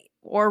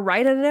 Or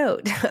write a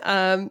note.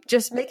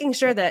 Just making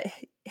sure that,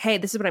 hey,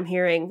 this is what I'm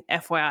hearing,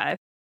 FYI.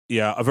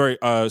 Yeah, an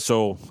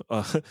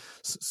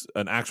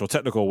actual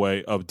technical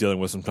way of dealing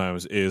with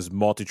sometimes is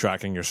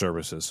multi-tracking your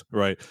services,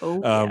 right?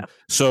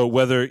 So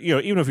whether,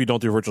 even if you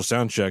don't do virtual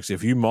sound checks,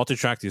 if you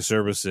multi-track these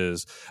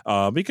services,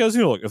 because,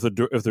 look,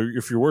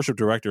 if your worship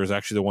director is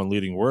actually the one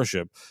leading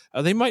worship,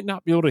 they might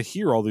not be able to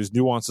hear all these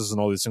nuances and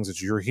all these things that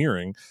you're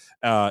hearing.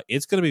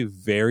 It's going to be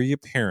very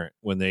apparent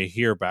when they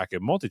hear back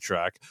at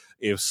multi-track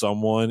if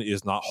someone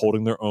is not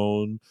holding their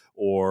own,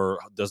 or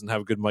doesn't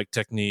have a good mic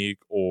technique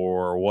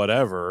or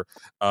whatever.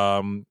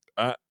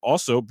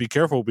 Also be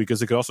careful,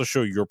 because it could also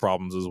show your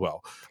problems as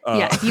well.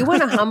 Yeah, if you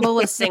want to humble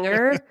a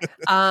singer,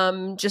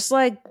 just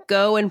like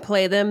go and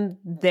play them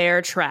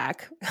their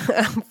track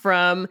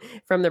from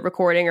the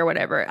recording or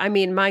whatever. I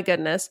mean, my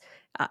goodness,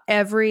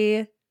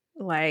 every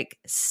like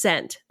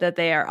cent that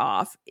they are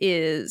off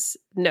is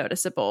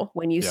noticeable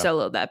when you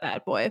solo that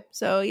bad boy.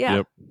 So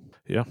yeah.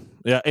 Yep.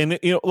 Yeah. And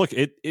look,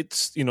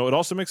 it's it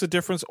also makes a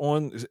difference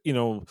on,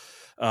 a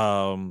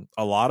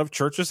lot of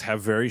churches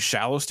have very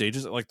shallow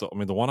stages. Like the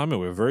one I'm in,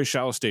 we have a very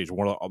shallow stage.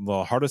 One of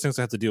the hardest things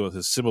I have to deal with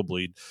is cymbal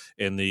bleed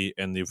in the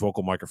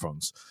vocal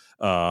microphones.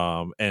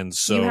 And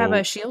so you have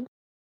a shield?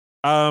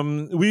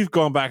 We've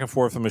gone back and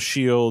forth from a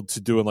shield to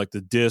doing like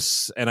the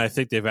discs, and I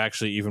think they've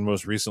actually even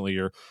most recently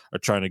are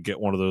trying to get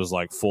one of those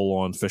like full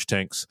on fish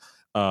tanks.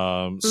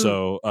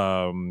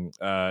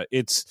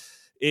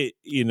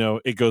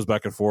 It goes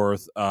back and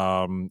forth.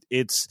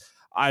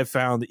 I've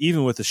found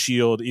even with the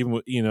shield, even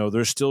with,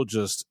 there's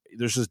just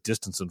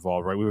distance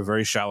involved, right? We have a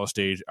very shallow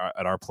stage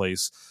at our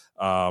place.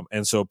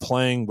 And so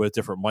playing with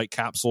different mic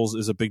capsules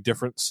is a big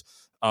difference.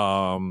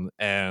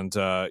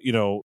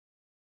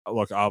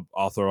 Look,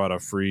 I'll throw out a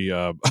free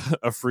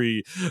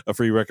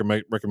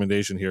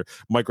recommendation here.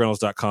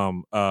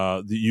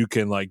 MikeReynolds.com. You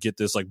can like get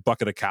this like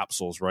bucket of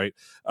capsules, right?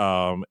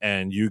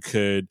 And you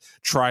could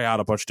try out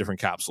a bunch of different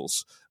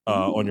capsules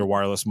on your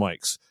wireless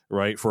mics,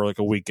 right, for like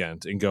a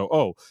weekend, and go,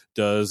 oh,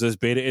 does this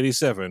Beta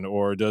 87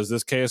 or does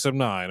this KSM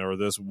 9 or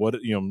this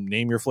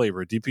name your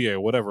flavor, DPA,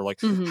 whatever,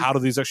 like how do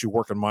these actually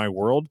work in my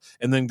world,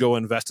 and then go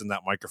invest in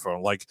that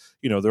microphone. Like,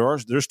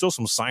 there's still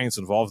some science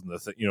involved in the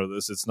thing.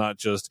 It's not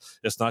just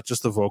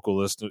the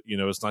vocalist,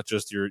 it's not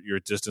just your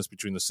distance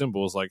between the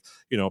cymbals, like,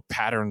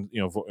 pattern,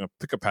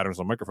 pickup patterns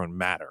on microphone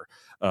matter.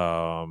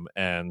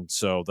 And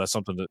so that's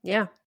something that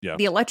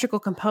the electrical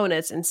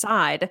components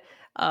inside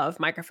of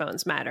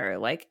microphones matter.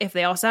 Like if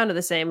they all sounded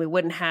the same, we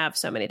wouldn't have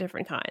so many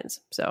different kinds.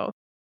 So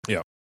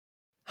yeah.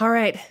 All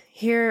right,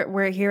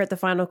 we're here at the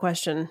final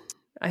question.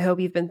 I hope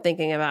you've been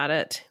thinking about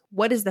it.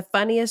 What is the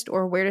funniest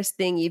or weirdest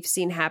thing you've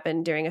seen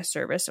happen during a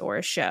service or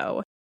a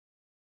show?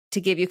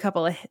 To give you a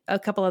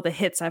couple of the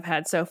hits I've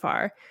had so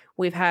far,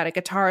 we've had a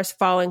guitarist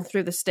falling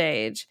through the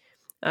stage.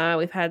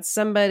 We've had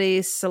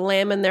somebody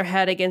slamming their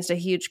head against a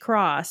huge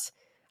cross.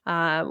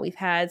 We've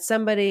had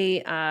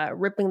somebody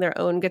ripping their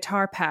own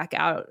guitar pack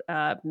out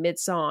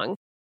mid-song.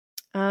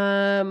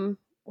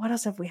 What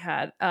else have we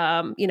had?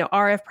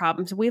 RF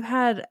problems. We've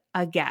had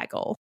a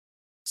gaggle.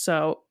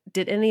 So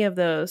did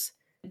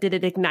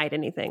it ignite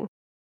anything?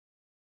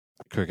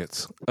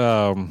 Crickets.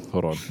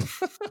 Hold on.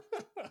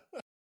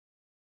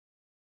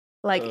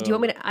 Like, do you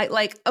want me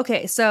to,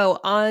 okay, so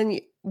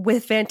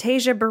with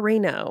Fantasia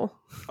Barrino.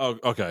 Oh,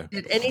 okay.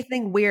 Did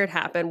anything weird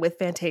happen with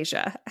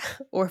Fantasia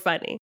or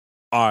funny?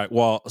 All right.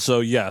 Well, so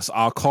yes,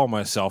 I'll call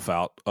myself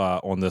out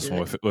on this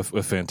one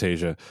with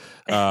Fantasia.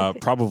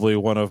 Probably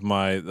one of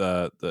my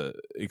the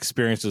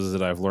experiences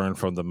that I've learned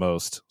from the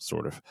most,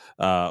 sort of,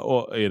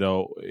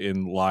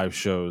 in live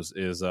shows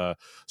is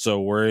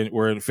so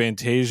we're in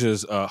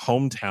Fantasia's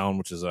hometown,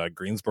 which is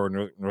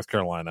Greensboro, North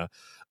Carolina.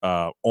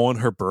 On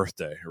her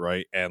birthday,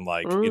 right? And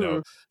like,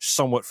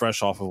 somewhat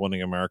fresh off of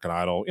winning American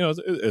Idol,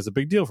 it's a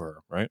big deal for her,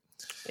 right?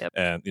 Yep.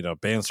 And,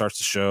 band starts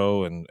the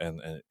show and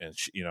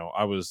she,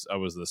 I was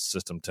the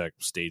system tech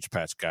stage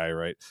patch guy,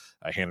 right?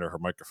 I hand her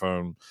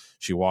microphone.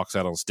 She walks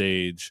out on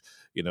stage,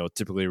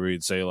 typically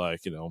we'd say like,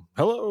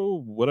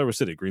 hello, whatever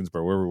city,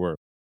 Greensboro, where we were.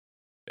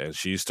 And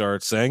she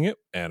starts saying it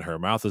and her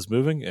mouth is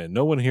moving and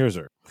no one hears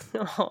her.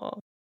 Aww.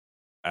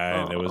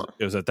 And Aww.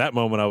 it was at that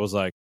moment I was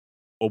like,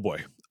 oh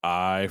boy,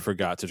 I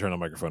forgot to turn the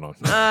microphone on.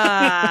 And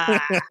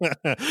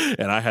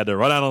I had to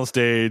run out on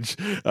stage,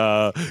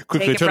 quickly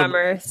take it from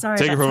her.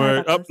 Take it from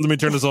her. Let me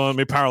turn this on. Let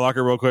me power lock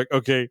her real quick.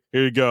 Okay,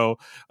 here you go.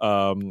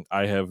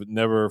 I have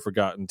never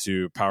forgotten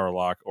to power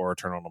lock or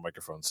turn on the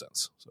microphone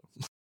since. So.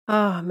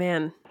 Oh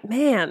man,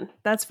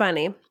 that's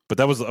funny. But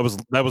that was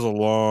a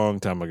long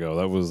time ago.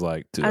 That was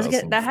like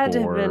 2004, that had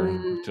to have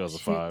been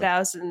 2005.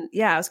 2000.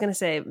 Yeah, I was gonna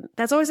say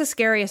that's always the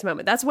scariest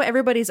moment. That's what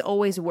everybody's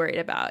always worried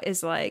about.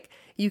 Is like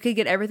you could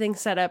get everything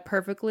set up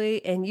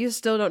perfectly, and you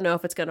still don't know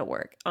if it's gonna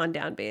work on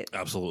downbeat.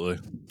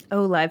 Absolutely.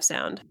 Oh, live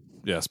sound.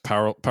 Yes,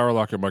 power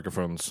lock your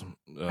microphones.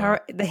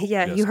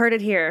 Yes. You heard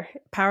it here.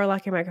 Power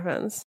lock your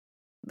microphones,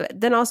 but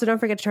then also don't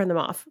forget to turn them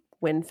off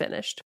when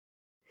finished.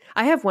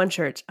 I have one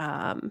church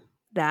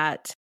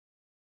that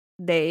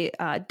they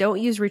don't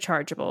use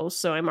rechargeables,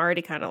 so I'm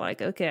already kind of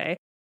like, okay.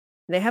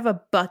 They have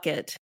a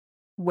bucket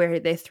where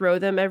they throw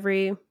them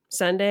every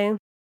Sunday.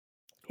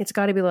 It's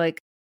got to be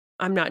like,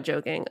 I'm not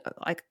joking,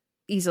 like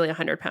easily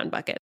 100-pound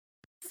bucket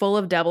full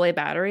of AA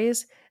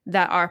batteries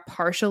that are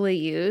partially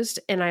used,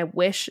 and I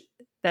wish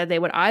that they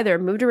would either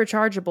move to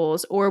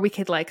rechargeables or we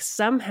could like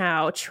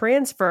somehow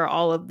transfer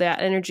all of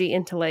that energy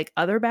into like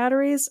other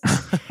batteries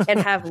and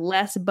have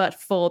less but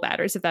full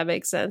batteries, if that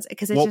makes sense,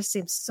 because it just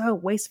seems so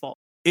wasteful.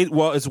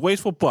 It's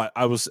wasteful, but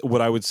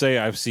what I would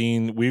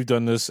say we've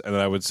done this, and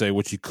I would say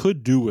what you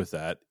could do with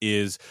that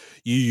is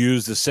you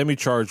use the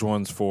semi-charged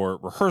ones for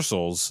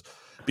rehearsals,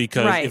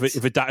 because Right.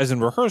 if it dies in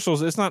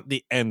rehearsals, it's not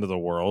the end of the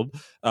world,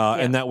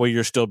 and that way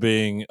you're still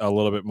being a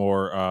little bit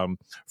more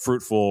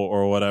fruitful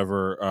or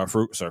whatever.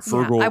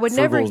 Frugal. Yeah, I would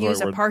never frugal is the use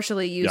right a word.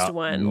 partially used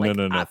one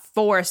No.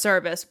 for a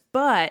service,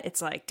 but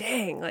it's like,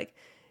 dang, like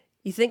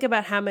you think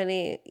about how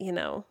many,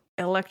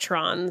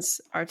 electrons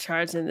are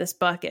charged in this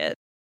bucket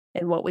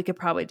and what we could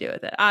probably do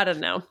with it. I don't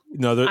know.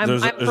 No, I'm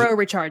pro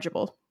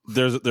rechargeable.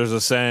 There's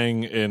a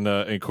saying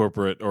in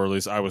corporate, or at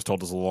least I was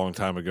told this a long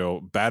time ago: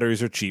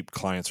 batteries are cheap,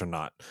 clients are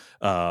not.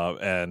 So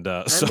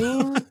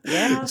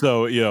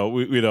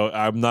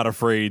I'm not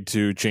afraid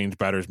to change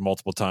batteries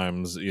multiple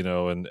times.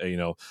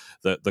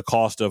 The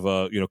cost of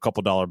a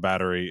couple dollar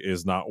battery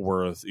is not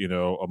worth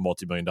a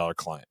multi-million-dollar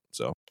client.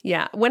 So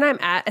Yeah, when I'm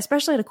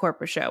especially at a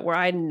corporate show where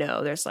I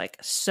know there's like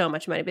so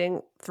much money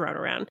being thrown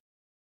around,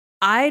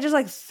 I just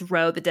like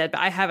throw the dead.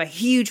 I have a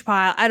huge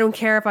pile. I don't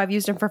care if I've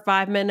used them for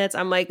 5 minutes.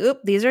 I'm like,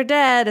 oop, these are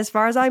dead as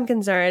far as I'm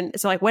concerned.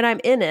 So like when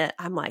I'm in it,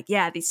 I'm like,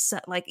 yeah, these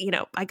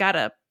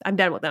I'm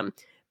done with them.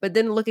 But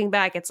then looking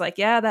back, it's like,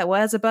 yeah, that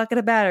was a bucket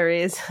of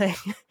batteries. Like,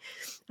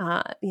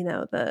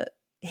 the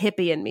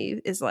hippie in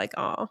me is like,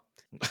 oh.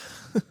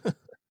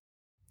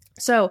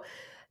 So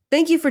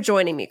thank you for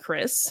joining me,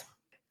 Chris.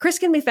 Chris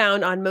can be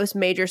found on most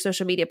major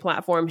social media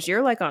platforms.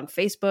 You're like on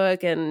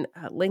Facebook and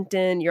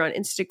LinkedIn. You're on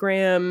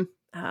Instagram.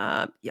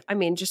 All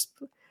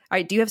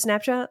right, do you have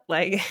Snapchat?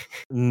 Like,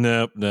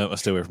 nope, I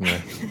stay away from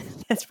that.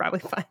 That's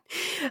probably fine.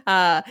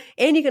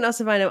 And you can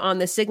also find him on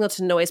the Signal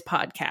to Noise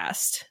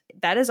podcast.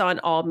 That is on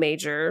all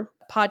major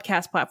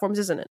podcast platforms,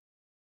 isn't it?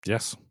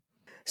 Yes.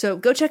 So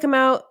go check him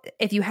out.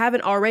 If you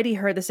haven't already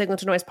heard the Signal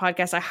to Noise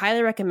podcast, I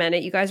highly recommend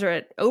it. You guys are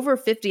at over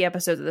 50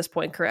 episodes at this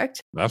point,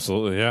 correct?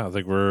 Absolutely, yeah. I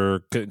think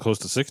we're getting close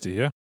to 60,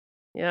 yeah.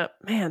 Yeah,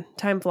 man,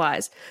 time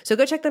flies. So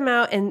go check them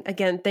out. And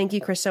again, thank you,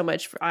 Chris, so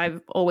much.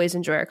 I've always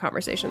enjoyed our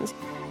conversations.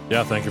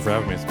 Yeah, thank you for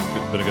having me. It's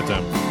been a good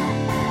time.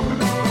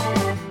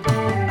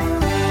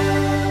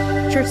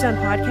 Church Sound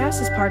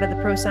Podcast is part of the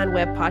ProSound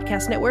Web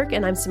Podcast Network,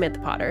 and I'm Samantha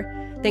Potter.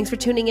 Thanks for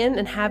tuning in,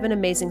 and have an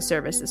amazing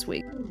service this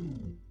week.